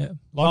 Yeah.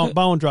 Like it?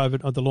 Bowen drove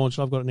it at the launch.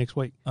 I've got it next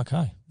week.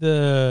 Okay.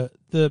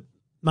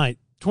 Mate,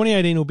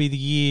 2018 will be the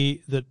year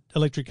that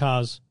electric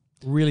cars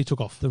really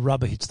took off. The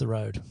rubber hits the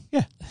road.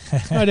 Yeah,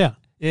 no doubt.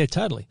 Yeah,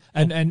 totally.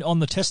 And on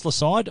the Tesla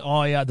side,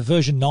 the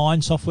version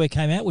 9 software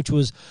came out, which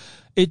was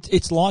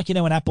it's like,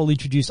 when Apple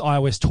introduced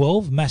iOS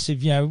 12,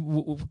 massive,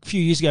 a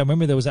few years ago,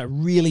 remember there was that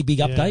really big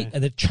update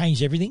and it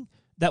changed everything.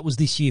 That was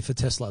this year for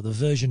Tesla. The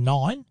version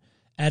 9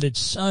 added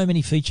so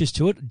many features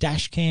to it.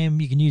 Dash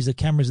cam, you can use the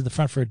cameras at the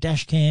front for a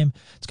dash cam.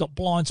 It's got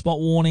blind spot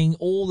warning,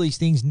 all these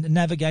things,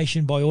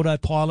 navigation by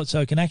autopilot,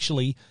 so it can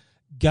actually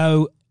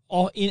go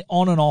on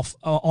and off,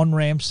 on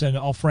ramps and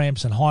off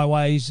ramps and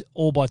highways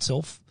all by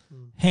itself.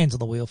 Hands on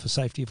the wheel for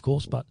safety, of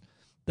course, but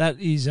that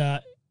is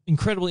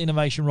incredible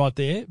innovation right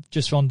there,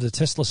 just on the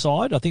Tesla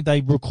side. I think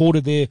they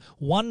recorded their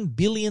 1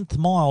 billionth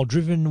mile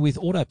driven with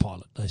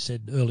autopilot, they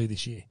said earlier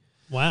this year.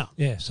 Wow.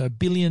 Yeah, so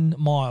billion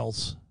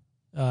miles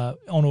on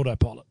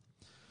autopilot.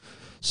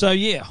 So,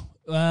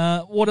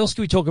 what else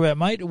can we talk about,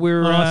 mate?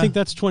 I think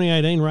that's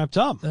 2018 wrapped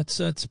up.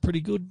 That's pretty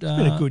good. It's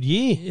been a good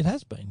year. It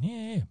has been,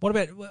 yeah. What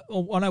about,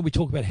 I know we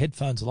talk about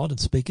headphones a lot and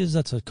speakers.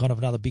 That's a kind of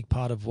another big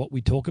part of what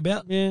we talk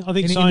about. Yeah, I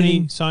think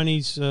Anything-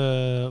 Sony's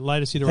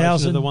latest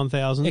iteration of the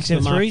 1000s,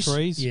 the Mark XM3s?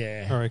 IIIs,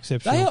 Yeah. are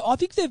exceptional. I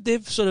think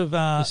they've sort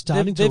of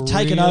starting they've to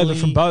taken over really-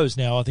 from Bose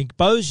now. I think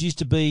Bose used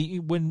to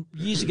be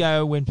years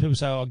ago when people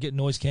say, "I get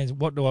noise cancelling."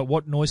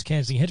 What noise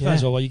cancelling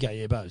headphones? Yeah. Oh, well, you go,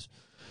 yeah, Bose.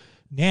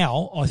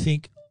 Now I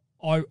think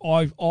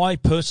I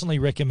personally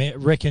reckon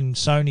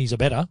Sony's are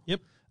better.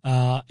 Yep.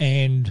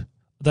 And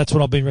that's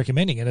what I've been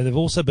recommending. And they've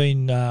also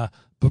been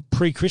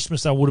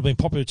pre-Christmas. They would have been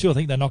popular too. I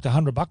think they knocked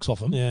 $100 off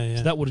them. Yeah.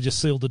 So that would have just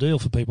sealed the deal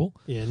for people.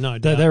 Yeah, no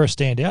doubt. They're a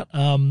standout.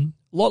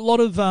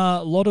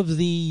 Lot of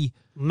the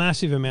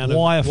massive amount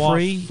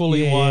wire-free, of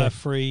fully yeah.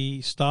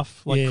 wire-free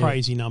stuff, like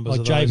crazy numbers.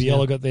 Like of those, JBL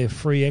have got their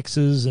free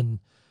X's, and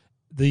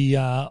the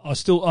I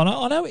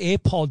know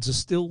AirPods are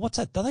still, what's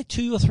that? Are they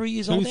 2 or 3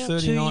 years old now? 2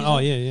 years 239. old? Oh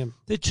yeah.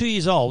 They're 2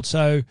 years old,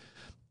 so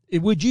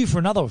we're due for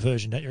another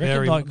version, don't you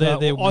reckon?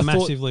 They're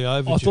massively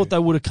overdue. I thought they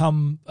would have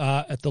come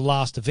at the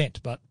last event,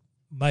 but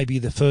maybe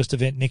the first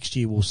event next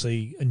year we'll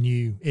see a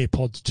new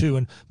AirPods 2,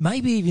 and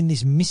maybe even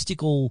this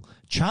mystical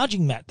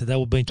charging mat that they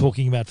were been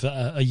talking about for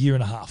a year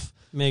and a half.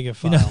 Mega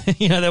fail.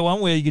 That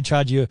one where you can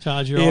charge your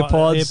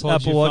AirPods,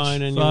 Apple your Watch,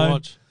 phone, and your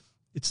watch.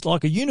 It's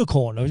like a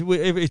unicorn.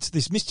 It's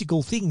this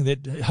mystical thing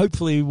that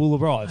hopefully will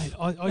arrive. Mate,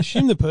 I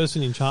assume the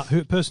person in charge,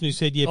 person who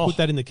said, put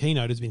that in the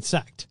keynote, has been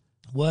sacked.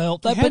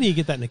 Well, How do you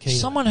get that in a Keynote?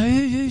 Someone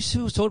who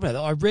was talking about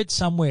that, I read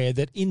somewhere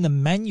that in the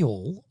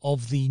manual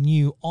of the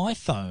new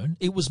iPhone,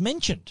 it was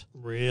mentioned.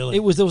 Really?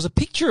 There was a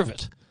picture of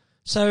it.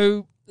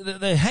 So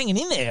they're hanging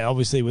in there,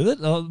 obviously, with it.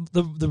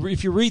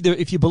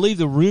 If you believe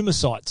the rumor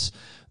sites,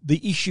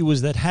 the issue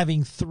was that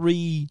having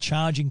 3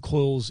 charging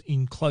coils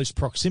in close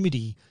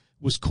proximity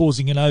was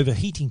causing an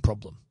overheating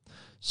problem.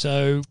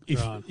 So,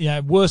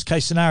 worst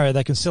case scenario,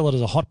 they can sell it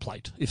as a hot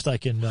plate if they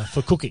can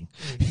for cooking,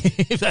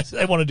 if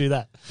they want to do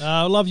that.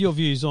 I love your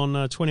views on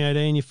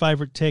 2018, your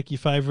favourite tech, your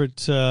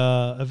favourite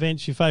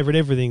events, your favourite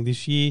everything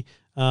this year.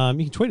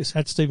 You can tweet us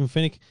at Stephen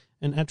Fennick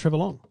and at Trevor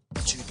Long.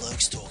 Two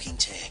Blokes Talking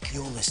Tech.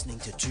 You're listening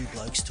to Two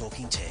Blokes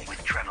Talking Tech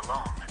with Trevor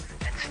Long and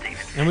Stephen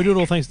Fennick. And we do it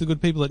all thanks to the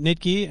good people at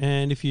Netgear.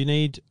 And if you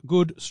need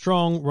good,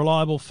 strong,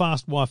 reliable,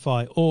 fast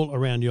Wi-Fi all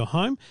around your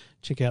home,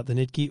 check out the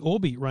Netgear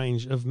Orbi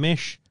range of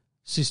mesh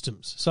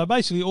systems. So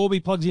basically,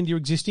 Orbi plugs into your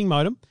existing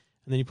modem,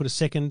 and then you put a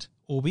second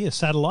Orbi, a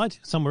satellite,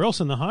 somewhere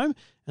else in the home,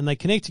 and they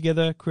connect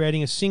together,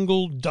 creating a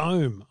single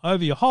dome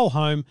over your whole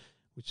home,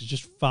 which is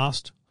just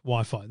fast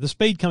Wi-Fi. The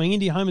speed coming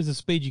into your home is the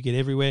speed you get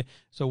everywhere.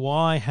 So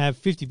why have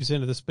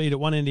 50% of the speed at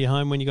one end of your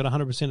home when you've got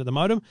 100% of the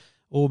modem?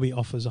 Orbi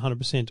offers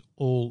 100%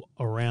 all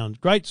around.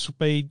 Great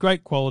speed,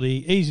 great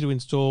quality, easy to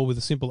install with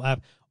a simple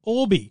app.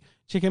 Orbi.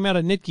 Check them out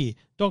at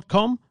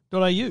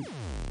netgear.com.au.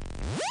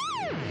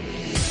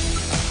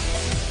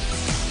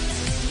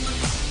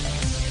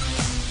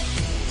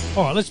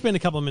 All right, let's spend a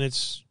couple of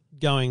minutes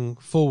going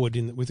forward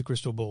with the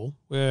crystal ball.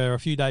 We're a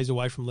few days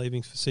away from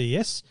leaving for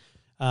CES.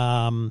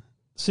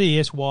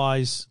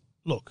 CES-wise,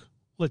 look,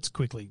 let's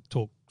quickly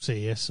talk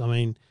CES. I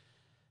mean,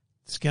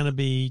 it's going to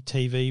be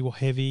TV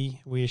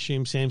heavy. We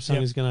assume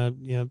Samsung is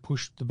going to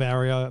push the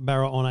barrier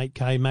on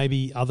 8K.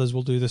 Maybe others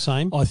will do the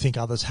same. I think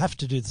others have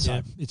to do the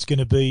same. Yeah. It's going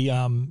to be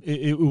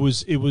it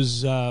was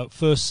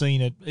first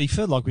seen at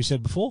IFA, like we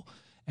said before.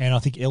 And I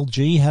think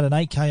LG had an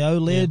 8K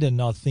OLED,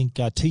 and I think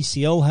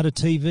TCL had a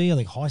TV. I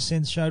think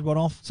Hisense showed one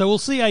off. So we'll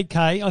see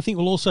 8K. I think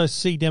we'll also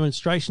see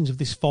demonstrations of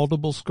this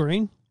foldable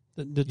screen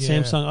that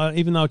Samsung,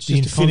 even though it's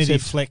just the Infinity a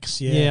concept,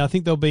 Flex. Yeah, I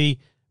think there'll be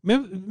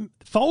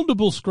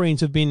foldable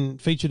screens have been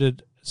featured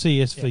at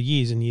CES for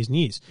years and years and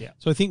years. Yeah.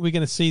 So I think we're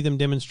going to see them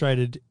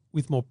demonstrated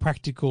with more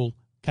practical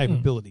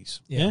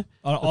capabilities. Yeah,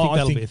 I think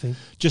that'll be a thing.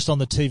 Just on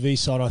the TV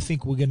side, I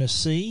think we're going to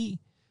see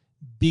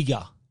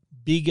bigger.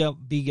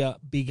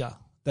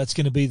 That's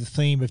going to be the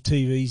theme of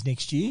TVs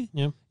next year.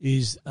 Yeah,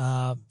 is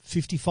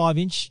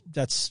 55-inch.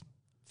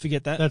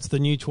 Forget that. That's the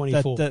new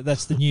 24.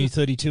 That's the new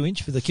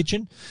 32-inch for the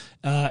kitchen.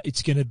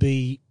 It's going to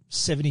be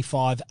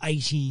 75,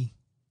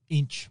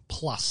 80-inch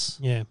plus.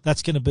 Yeah,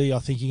 that's going to be. I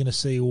think you're going to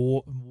see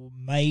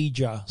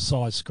major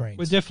size screens.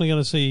 We're definitely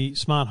going to see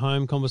smart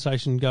home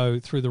conversation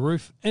go through the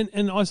roof.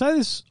 And I say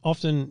this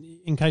often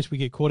in case we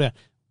get caught out.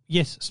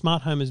 Yes,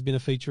 smart home has been a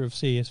feature of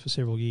CES for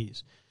several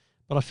years,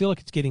 but I feel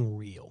like it's getting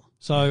real.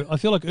 So I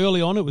feel like early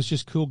on it was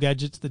just cool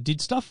gadgets that did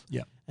stuff.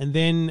 Yeah. And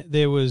then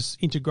there was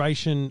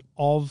integration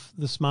of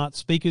the smart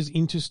speakers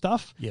into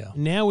stuff. Yeah.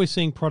 Now we're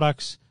seeing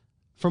products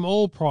from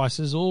all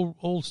prices,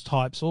 all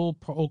types, all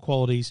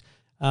qualities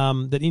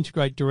that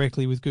integrate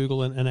directly with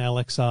Google and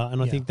Alexa.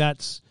 And I think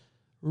that's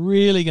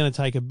really going to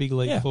take a big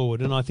leap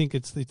forward. And I think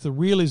it's the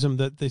realism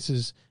that this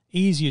is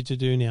easier to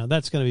do now.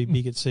 That's going to be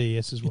big at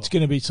CES as well. It's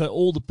going to be, so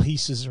all the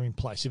pieces are in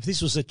place. If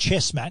this was a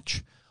chess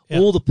match,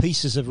 all the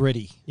pieces are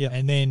ready. Yeah.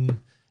 And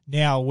then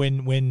now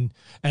and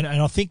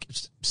I think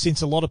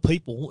since a lot of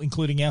people,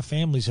 including our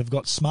families, have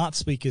got smart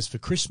speakers for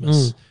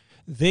Christmas,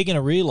 they're going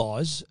to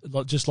realise,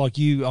 just like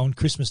you on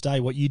Christmas Day,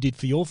 what you did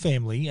for your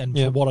family and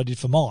for what I did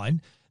for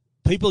mine,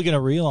 people are going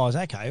to realise,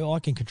 okay, I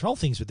can control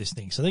things with this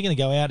thing. So they're going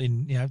to go out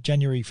in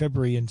January,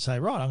 February and say,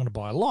 right, I'm going to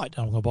buy a light,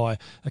 I'm going to buy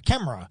a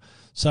camera.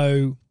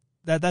 So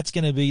that's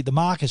going to be, the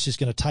market's just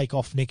going to take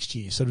off next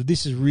year. So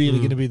this is really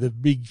going to be the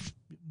big,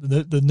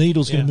 the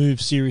needle's going to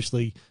move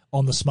seriously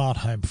on the smart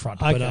home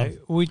front. Okay,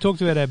 we talked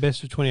about our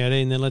best for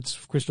 2018, then let's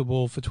crystal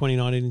ball for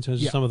 2019 in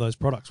terms of some of those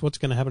products. What's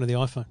going to happen to the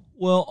iPhone?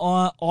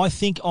 Well, I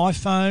think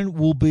iPhone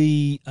will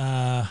be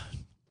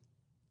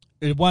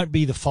it won't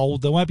be the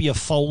fold. There won't be a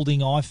folding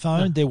iPhone.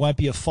 No. There won't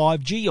be a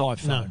 5G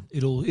iPhone.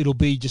 No. It'll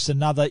be just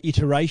another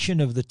iteration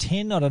of the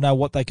 10. I don't know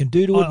what they can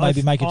do to it.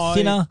 Maybe make it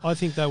thinner. I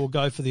think they will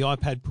go for the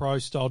iPad Pro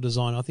style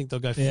design. I think they'll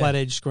go flat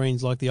edge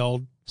screens like the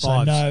old.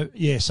 So no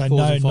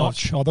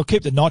notch. Oh, they'll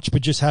keep the notch,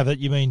 but just have it.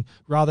 You mean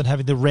rather than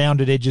having the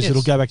rounded edges,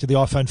 it'll go back to the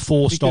iPhone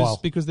 4 style.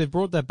 Because they've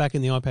brought that back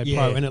in the iPad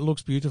Pro, and it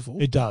looks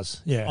beautiful. It does.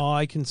 Yeah,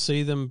 I can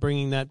see them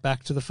bringing that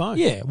back to the phone.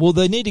 Yeah, well,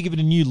 they need to give it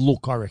a new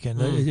look. I reckon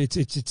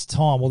it's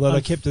time. Although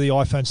they kept the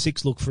iPhone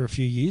 6 look for a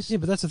few years. Yeah,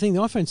 but that's the thing.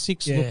 The iPhone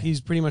 6 look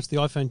is pretty much the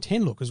iPhone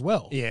 10 look as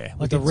well. Yeah,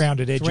 like the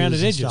rounded edges.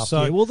 And stuff.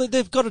 So, well,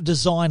 they've got a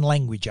design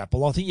language,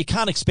 Apple. I think you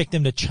can't expect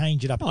them to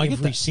change it up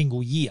every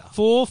single year.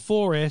 4,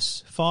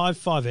 4S, 5,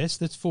 5S.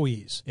 That's 4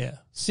 years. Yeah.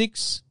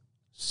 6,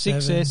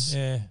 6S.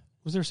 Yeah.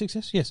 Was there a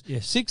 6S?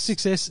 Yes. 6,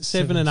 6S,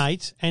 7 7S. and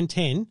 8, and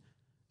 10.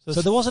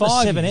 So there wasn't a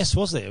 7S, years.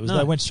 Was there?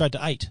 They went straight to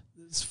 8.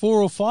 It's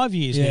 4 or 5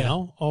 years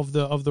now of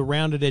the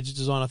rounded edge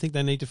design. I think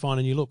they need to find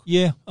a new look.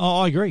 Yeah,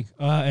 I agree.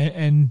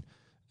 And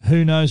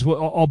Who knows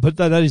what? But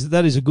that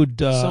is a good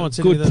Someone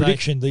said to me good the other day-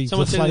 prediction. The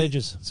someone said flat to me-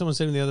 edges. Someone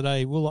said to me the other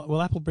day,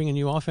 will Apple bring a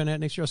new iPhone out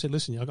next year? I said,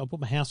 listen, I'll put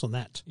my house on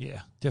that.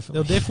 Yeah,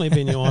 There'll definitely. definitely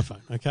be a new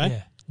iPhone, okay?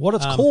 Yeah. What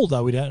it's called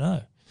though, we don't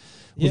know.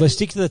 Will Yeah. they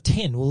stick to the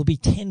 10? Will it be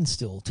 10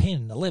 still?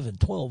 10, 11,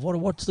 12?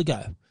 What's the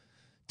go?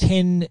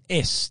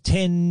 10S,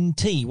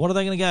 10T. What are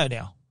they going to go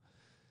now?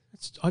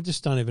 I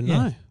just don't even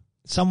Yeah. know.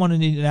 Someone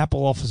in an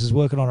Apple office is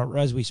working on it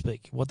as we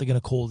speak, what they're going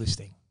to call this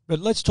thing. But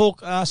let's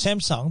talk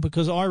Samsung,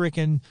 because I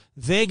reckon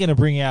they're going to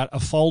bring out a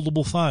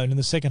foldable phone in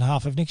the second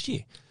half of next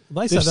year.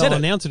 They said They've said they'll it.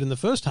 announce it in the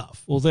first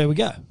half. Well, there we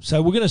go.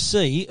 So we're going to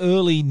see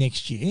early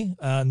next year,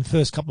 in the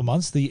first couple of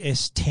months, the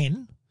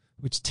S10,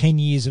 which is 10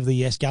 years of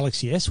the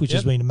Galaxy S, which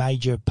has Yep. been a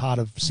major part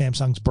of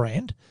Samsung's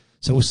brand.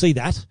 So we'll see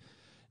that.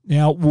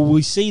 Now, will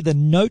we see the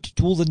Note?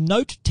 Will the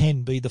Note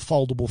 10 be the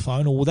foldable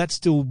phone, or will that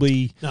still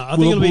be? No, I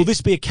think it'll will be-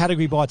 this be a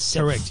category by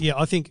itself? Correct. Yeah,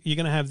 I think you're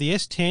going to have the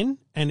S10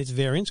 and its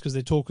variants, because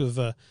they talk of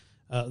the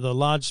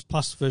large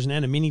plus version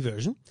and a mini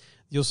version.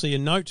 You'll see a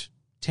Note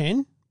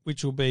 10,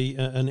 which will be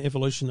an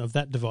evolution of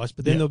that device,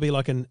 but then Yeah. there'll be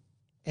like an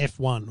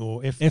F1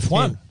 or F10.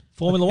 F1,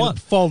 Formula One.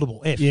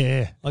 Foldable F.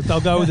 Yeah. Like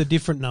they'll go with a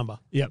different number.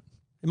 Yep.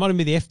 It might even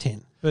be the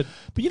F10, but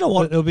But you know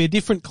what? it'll be a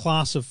different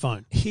class of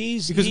phone.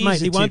 Here's Because, here's mate,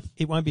 the it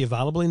tip. won't be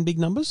available in big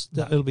numbers.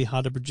 No. It'll be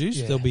hard to produce.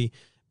 Yeah. There'll be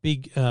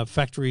big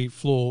factory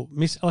floor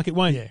it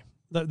won't. Yeah.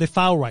 The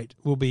fail rate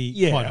will be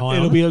quite high.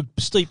 It'll on be it.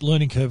 a steep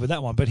learning curve with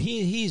that one. But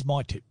here's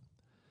my tip.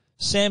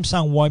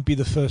 Samsung won't be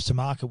the first to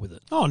market with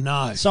it. Oh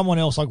no, Someone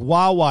else like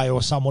Huawei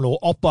or someone, or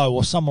Oppo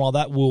or someone like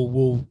that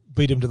will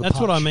beat them to the that's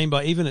punch. what I mean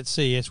by even at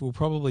CES we'll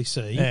probably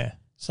see Yeah.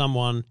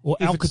 someone Or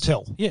if it's-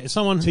 Alcatel. Yeah,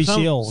 someone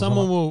TCL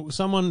or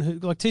someone who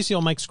like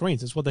TCL makes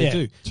screens. That's what they Yeah,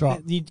 do. that's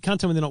right. You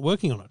can't tell me they're not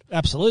working on it.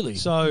 Absolutely.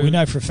 So- we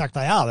know for a fact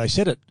they are. They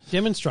said it.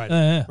 Demonstrate it,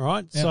 Yeah.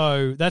 right? Yeah.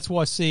 So that's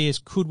why CES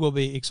could well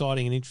be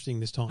exciting and interesting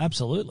this time.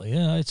 Absolutely.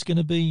 Yeah, it's going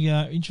to be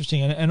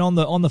interesting. And on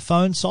the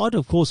phone side,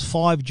 of course,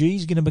 5G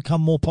is going to become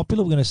more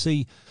popular. We're going to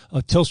see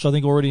Telstra, I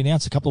think, already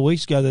announced a couple of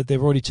weeks ago that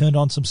they've already turned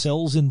on some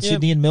cells in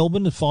Sydney and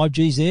Melbourne. The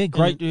 5G's there.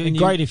 Great, And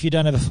great if you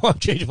don't have a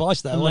 5G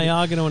device, though. And they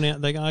are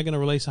going to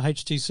release a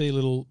HTC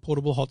little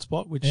portable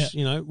hotspot, which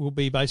will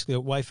be basically a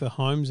way for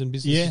homes and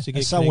businesses Yeah, to and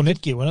get so will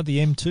connected. Netgear, won't it? The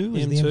M2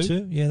 is the M2.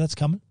 M2. Yeah, that's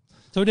coming.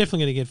 So we're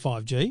definitely going to get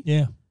 5G.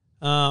 Yeah.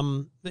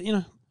 But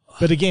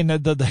But again,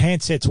 the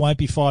handsets won't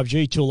be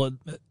 5G till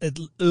at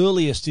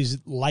earliest is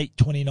late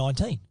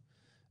 2019.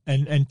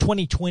 And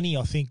 2020,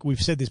 I think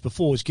we've said this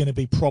before, is going to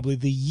be probably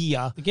the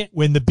year Again,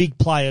 when the big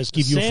players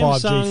give you a 5G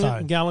Samsung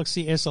phone.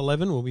 Galaxy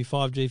S11 will be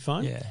 5G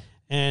phone. Yeah.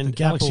 And The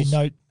Galaxy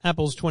Note.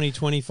 Apple's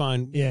 2020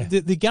 phone. Yeah.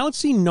 The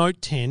Galaxy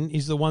Note 10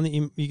 is the one that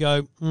you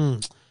go,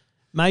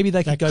 maybe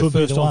they could That go could be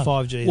first the on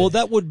one. 5G. Well,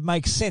 there. that would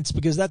make sense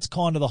because that's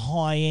kind of the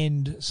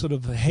high-end sort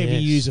of heavy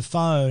Yes. user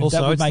phone. Also,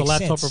 that would it's the make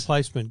laptop sense.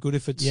 replacement. Good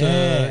if it's,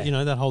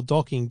 Yeah. that whole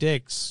docking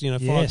decks, 5G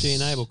Yes.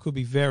 enabled. Could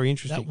be very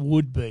interesting. That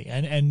would be.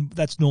 And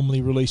that's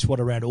normally released,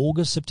 around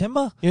August,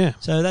 September? Yeah.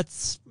 So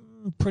that's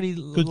pretty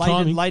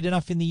timing. late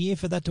enough in the year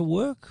for that to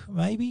work,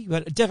 maybe.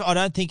 But I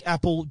don't think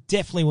Apple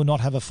definitely will not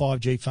have a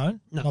 5G phone,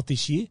 not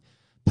this year.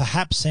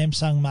 Perhaps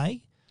Samsung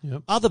may.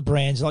 Yep. Other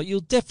brands, like you'll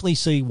definitely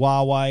see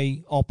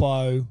Huawei,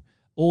 Oppo,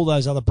 all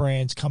those other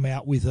brands come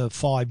out with a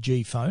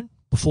 5G phone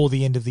before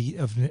the end of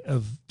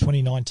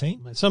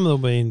 2019. Some of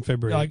them will be in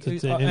February. Like,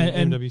 It's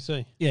and-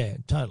 MWC. Yeah,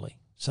 totally.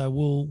 So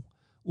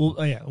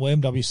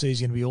MWC is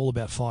going to be all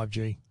about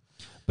 5G.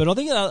 But I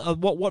think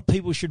what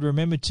people should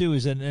remember too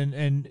is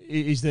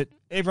is that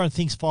everyone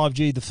thinks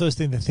 5G. The first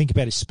thing they think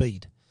about is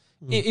speed.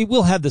 It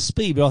will have the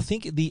speed, but I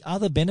think the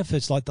other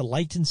benefits like the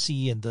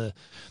latency and the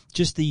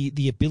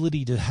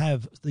ability to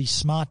have these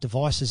smart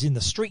devices in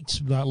the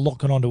streets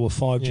locking onto a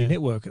 5G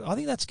network, I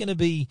think that's going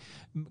to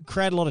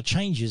create a lot of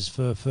changes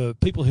for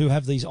people who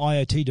have these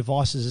IoT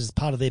devices as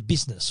part of their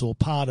business or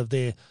part of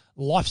their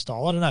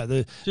lifestyle. I don't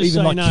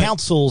know.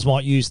 Councils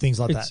might use things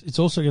like that. It's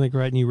also going to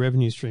create new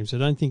revenue streams. So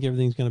don't think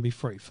everything's going to be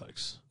free,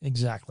 folks.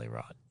 Exactly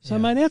right. So,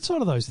 Yeah. mate,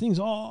 outside of those things,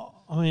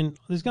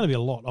 there's going to be a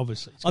lot,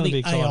 obviously. It's I going to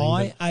be think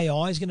exciting.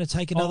 AI is going to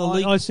take another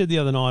leap. I said the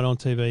other night on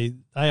TV,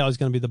 AI is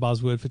going to be the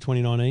buzzword for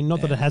 2019.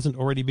 Not that it hasn't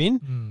already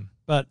been,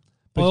 but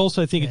I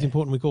also think it's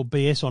important we call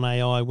BS on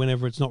AI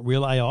whenever it's not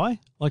real AI.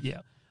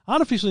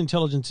 Artificial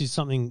intelligence is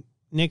something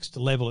next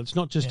level. It's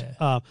not just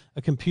a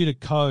computer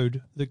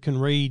code that can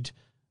read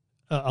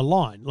a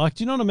line. Like,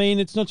 do you know what I mean?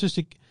 It's not just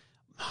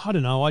I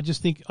don't know. I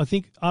think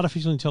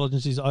artificial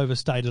intelligence is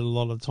overstated a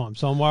lot of the time.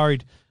 So I'm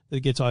worried that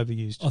it gets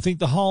overused. I think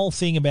the whole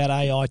thing about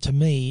AI to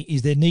me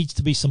is there needs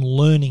to be some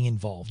learning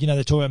involved.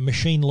 They're talking about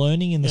machine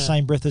learning in the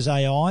same breath as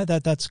AI.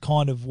 That's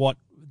kind of what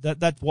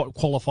what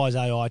qualifies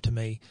AI to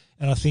me.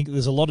 And I think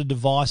there's a lot of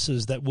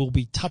devices that we'll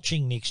be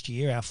touching next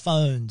year, our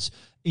phones,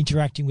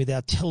 interacting with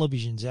our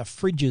televisions, our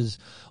fridges,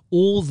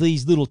 all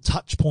these little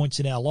touch points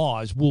in our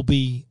lives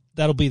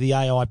that'll be the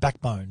AI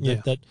backbone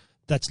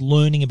that's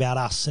learning about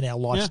us and our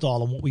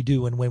lifestyle and what we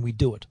do and when we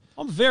do it.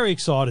 I'm very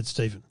excited,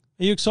 Stephen.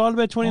 Are you excited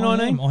about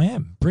 2019? I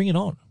am. Bring it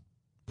on.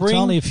 Bring it's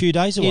only a few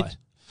days away. it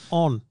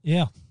on.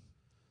 Yeah.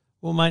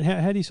 Well, mate,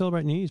 how do you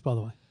celebrate New Year's, by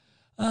the way?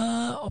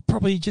 I'll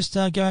probably just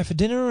go out for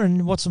dinner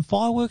and watch some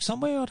fireworks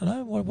somewhere. I don't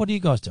know. What are you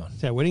guys doing?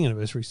 It's our wedding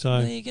anniversary, so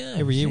There you go.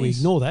 every year we Jeez.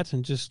 ignore that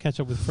and just catch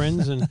up with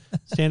friends and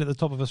stand at the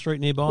top of a street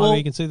nearby Well, where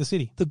you can see the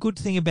city. The good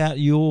thing about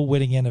your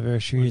wedding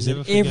anniversary is never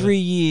that forget every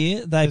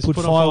year they Just put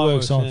put on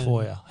fireworks on fireworks,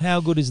 for you.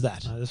 How good is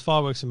that? There's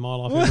fireworks in my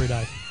life every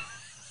day.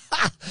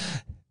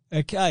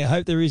 Okay, I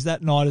hope there is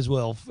that night as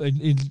well.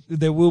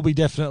 There will be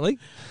definitely.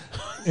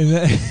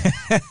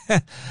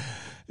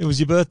 It was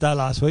your birthday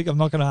last week. I'm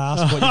not going to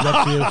ask what you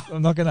got for you.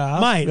 I'm not going to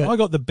ask. Mate, but- I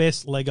got the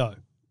best Lego.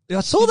 I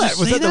saw Did you that.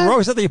 Was see that that?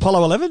 was that the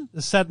Apollo 11?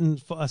 The Saturn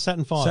 5,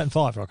 Saturn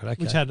 5 rocket,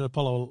 okay. which had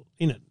Apollo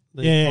in it.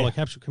 The Yeah. Apollo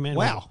capsule command.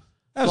 Wow.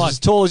 That was Like- as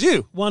tall as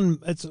you.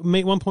 It's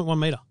 1.1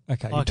 metre.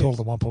 Okay, Like you're taller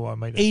than 1.1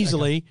 metres.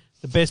 Easily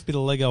the best bit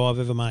of Lego I've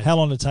ever made. Okay. How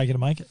long did it take you to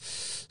make it?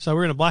 So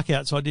we're in a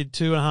blackout, so I did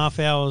 2.5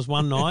 hours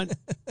one night,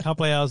 a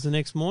couple of hours the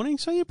next morning.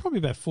 So yeah, probably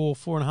about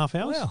 4.5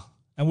 hours. Wow.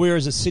 And where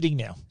is it sitting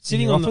now?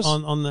 Sitting In your on the,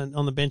 office?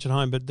 on the bench at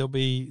home, but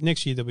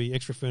next year there'll be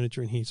extra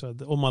furniture in here, so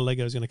all my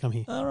Lego is going to come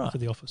here Oh, right. to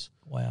the office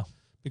Wow.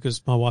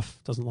 because my wife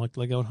doesn't like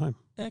Lego at home.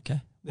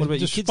 Okay. What about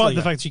your kids' Despite Lego?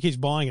 the fact that she keeps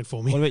buying it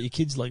for me. What about your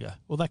kids' Lego?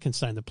 Well, that can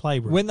stay in the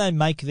playroom. When they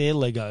make their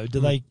Lego, do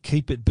they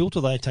keep it built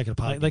or they take it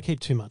they, apart? they keep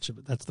too much of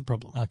it. That's the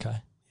problem. Okay.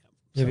 Have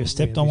So you ever we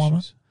stepped have on one?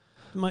 issues.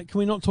 Mate, can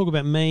we not talk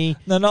about me?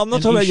 No, I'm not and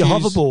talking about your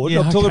issues? hoverboard. Yeah,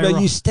 I'm talking okay, about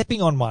right. you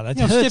stepping on one. It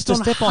Yeah, I've hurts stepped to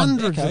on step on.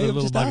 hundreds Okay, of the I'm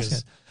little just buggers.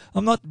 asking.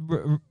 I'm not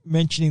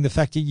mentioning the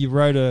fact that you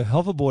rode a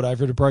hoverboard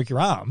over it and broke your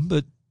arm,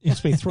 but It's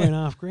been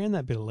 $3,500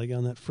 that bit of Lego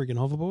on that friggin'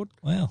 hoverboard.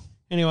 wow.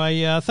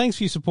 Anyway, thanks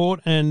for your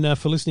support and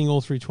for listening all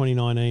through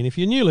 2019. If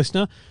you're a new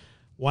listener,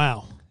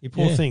 wow, you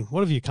poor Yeah. thing. What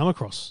have you come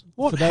across?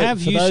 What For tho-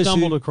 have for you those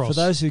stumbled who, across? For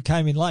those who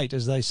came in late,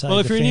 as they say. well,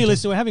 if the you're a new Phantom.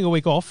 listener, we're having a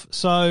week off,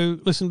 so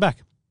listen back.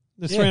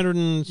 There's Yeah.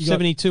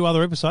 372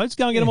 other episodes.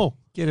 Go and get them all.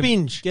 Get 'em-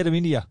 Binge. Get them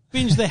into you.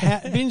 Binge the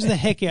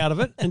heck out of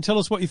it and tell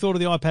us what you thought of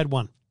the iPad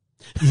 1.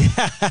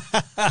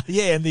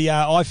 Yeah, and the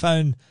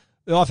iPhone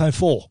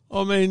 4.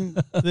 I mean,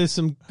 there's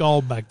some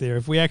gold back there.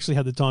 If we actually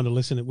had the time to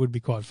listen, it would be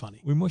quite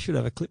funny. We should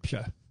have a clip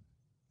show.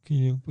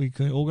 We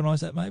can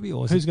organise that maybe,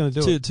 or is Who's it gonna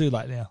do too, it? Too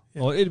late now.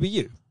 Or it'll be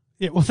you.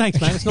 Yeah, well, thanks,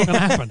 mate. It's not going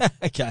to happen.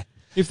 Okay.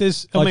 If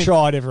there's, I mean,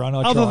 tried, everyone.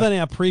 I other tried. than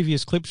our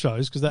previous clip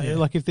shows, because Yeah.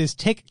 like if there's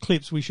tech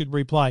clips we should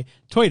replay,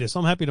 tweet us.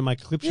 I'm happy to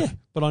make a clip show, Yeah.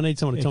 but I need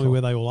someone to Yeah, tell cool. me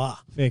where they all are.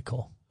 Fair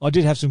call. I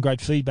did have some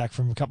great feedback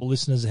from a couple of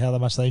listeners how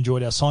much they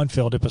enjoyed our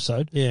Seinfeld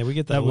episode. Yeah, we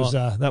get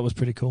that. That was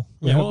pretty cool.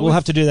 Yeah, Yeah, well, we'll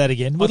have to do that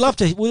again. We'd I love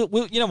to.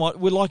 We'll, you know what?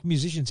 We're like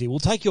musicians here. We'll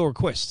take your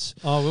requests.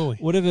 Oh, will we?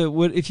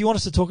 Whatever. If you want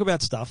us to talk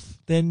about stuff,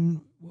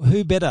 then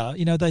who better?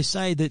 You know, they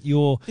say that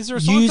your Is there a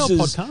Seinfeld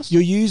users, podcast?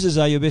 your users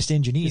are your best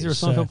engineers. Is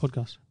there a Seinfeld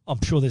podcast?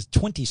 I'm sure there's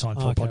 20 Seinfeld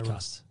Oh, okay,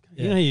 podcasts.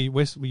 You know your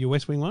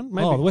West Wing one?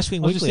 Maybe. Oh, the West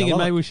Wing I was just Weekly, I thinking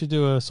love maybe it. we should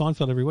do a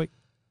Seinfeld every week.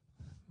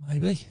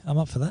 Maybe I'm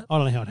up for that. I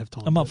don't know how I'd have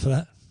time. I'm up for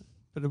that.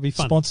 But it'd be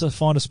fun.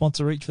 Find a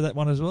sponsor each for that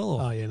one as well.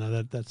 Or? Oh, yeah,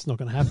 no, that's not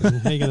going to happen.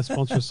 How are you going to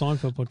sponsor a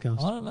Seinfeld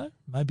podcast? I don't know.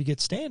 Maybe get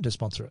Stan to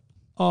sponsor it.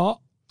 Oh.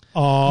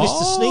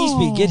 Mr.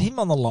 Sneesby, get him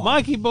on the line.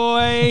 Mikey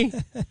boy.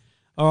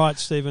 All right,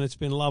 Stephen, it's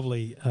been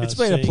lovely. It's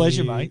been a seeing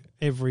pleasure, you mate.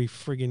 Every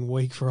friggin'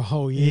 week for a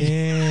whole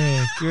year.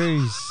 Yeah,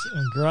 geez,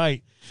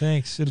 great.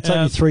 Thanks. It'll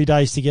take me 3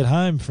 days to get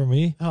home from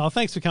here. Oh,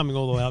 thanks for coming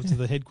all the way up to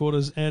the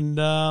headquarters. And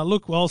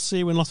look, I'll see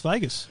you in Las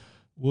Vegas.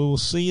 We'll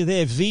see you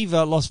there.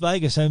 Viva Las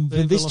Vegas. And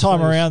Viva this Las time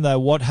Vegas. around, though,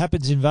 what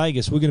happens in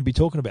Vegas, we're going to be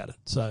talking about it.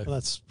 So Well,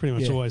 that's pretty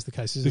much Yeah. always the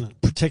case, isn't it?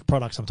 the tech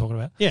products I'm talking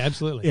about. Yeah,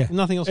 absolutely. Yeah.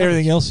 Nothing else.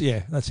 Everything happens. else,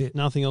 yeah, that's it.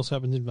 Nothing else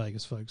happens in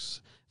Vegas,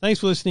 folks. Thanks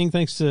for listening.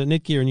 Thanks to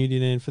Netgear and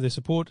UDN for their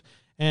support.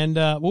 And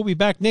we'll be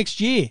back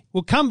next year.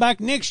 We'll come back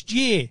next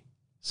year.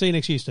 See you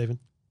next year, Stephen.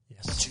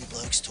 Yes. Two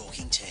Blokes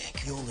Talking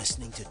Tech. You're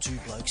listening to Two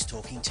Blokes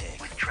Talking Tech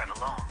with Trevor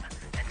Long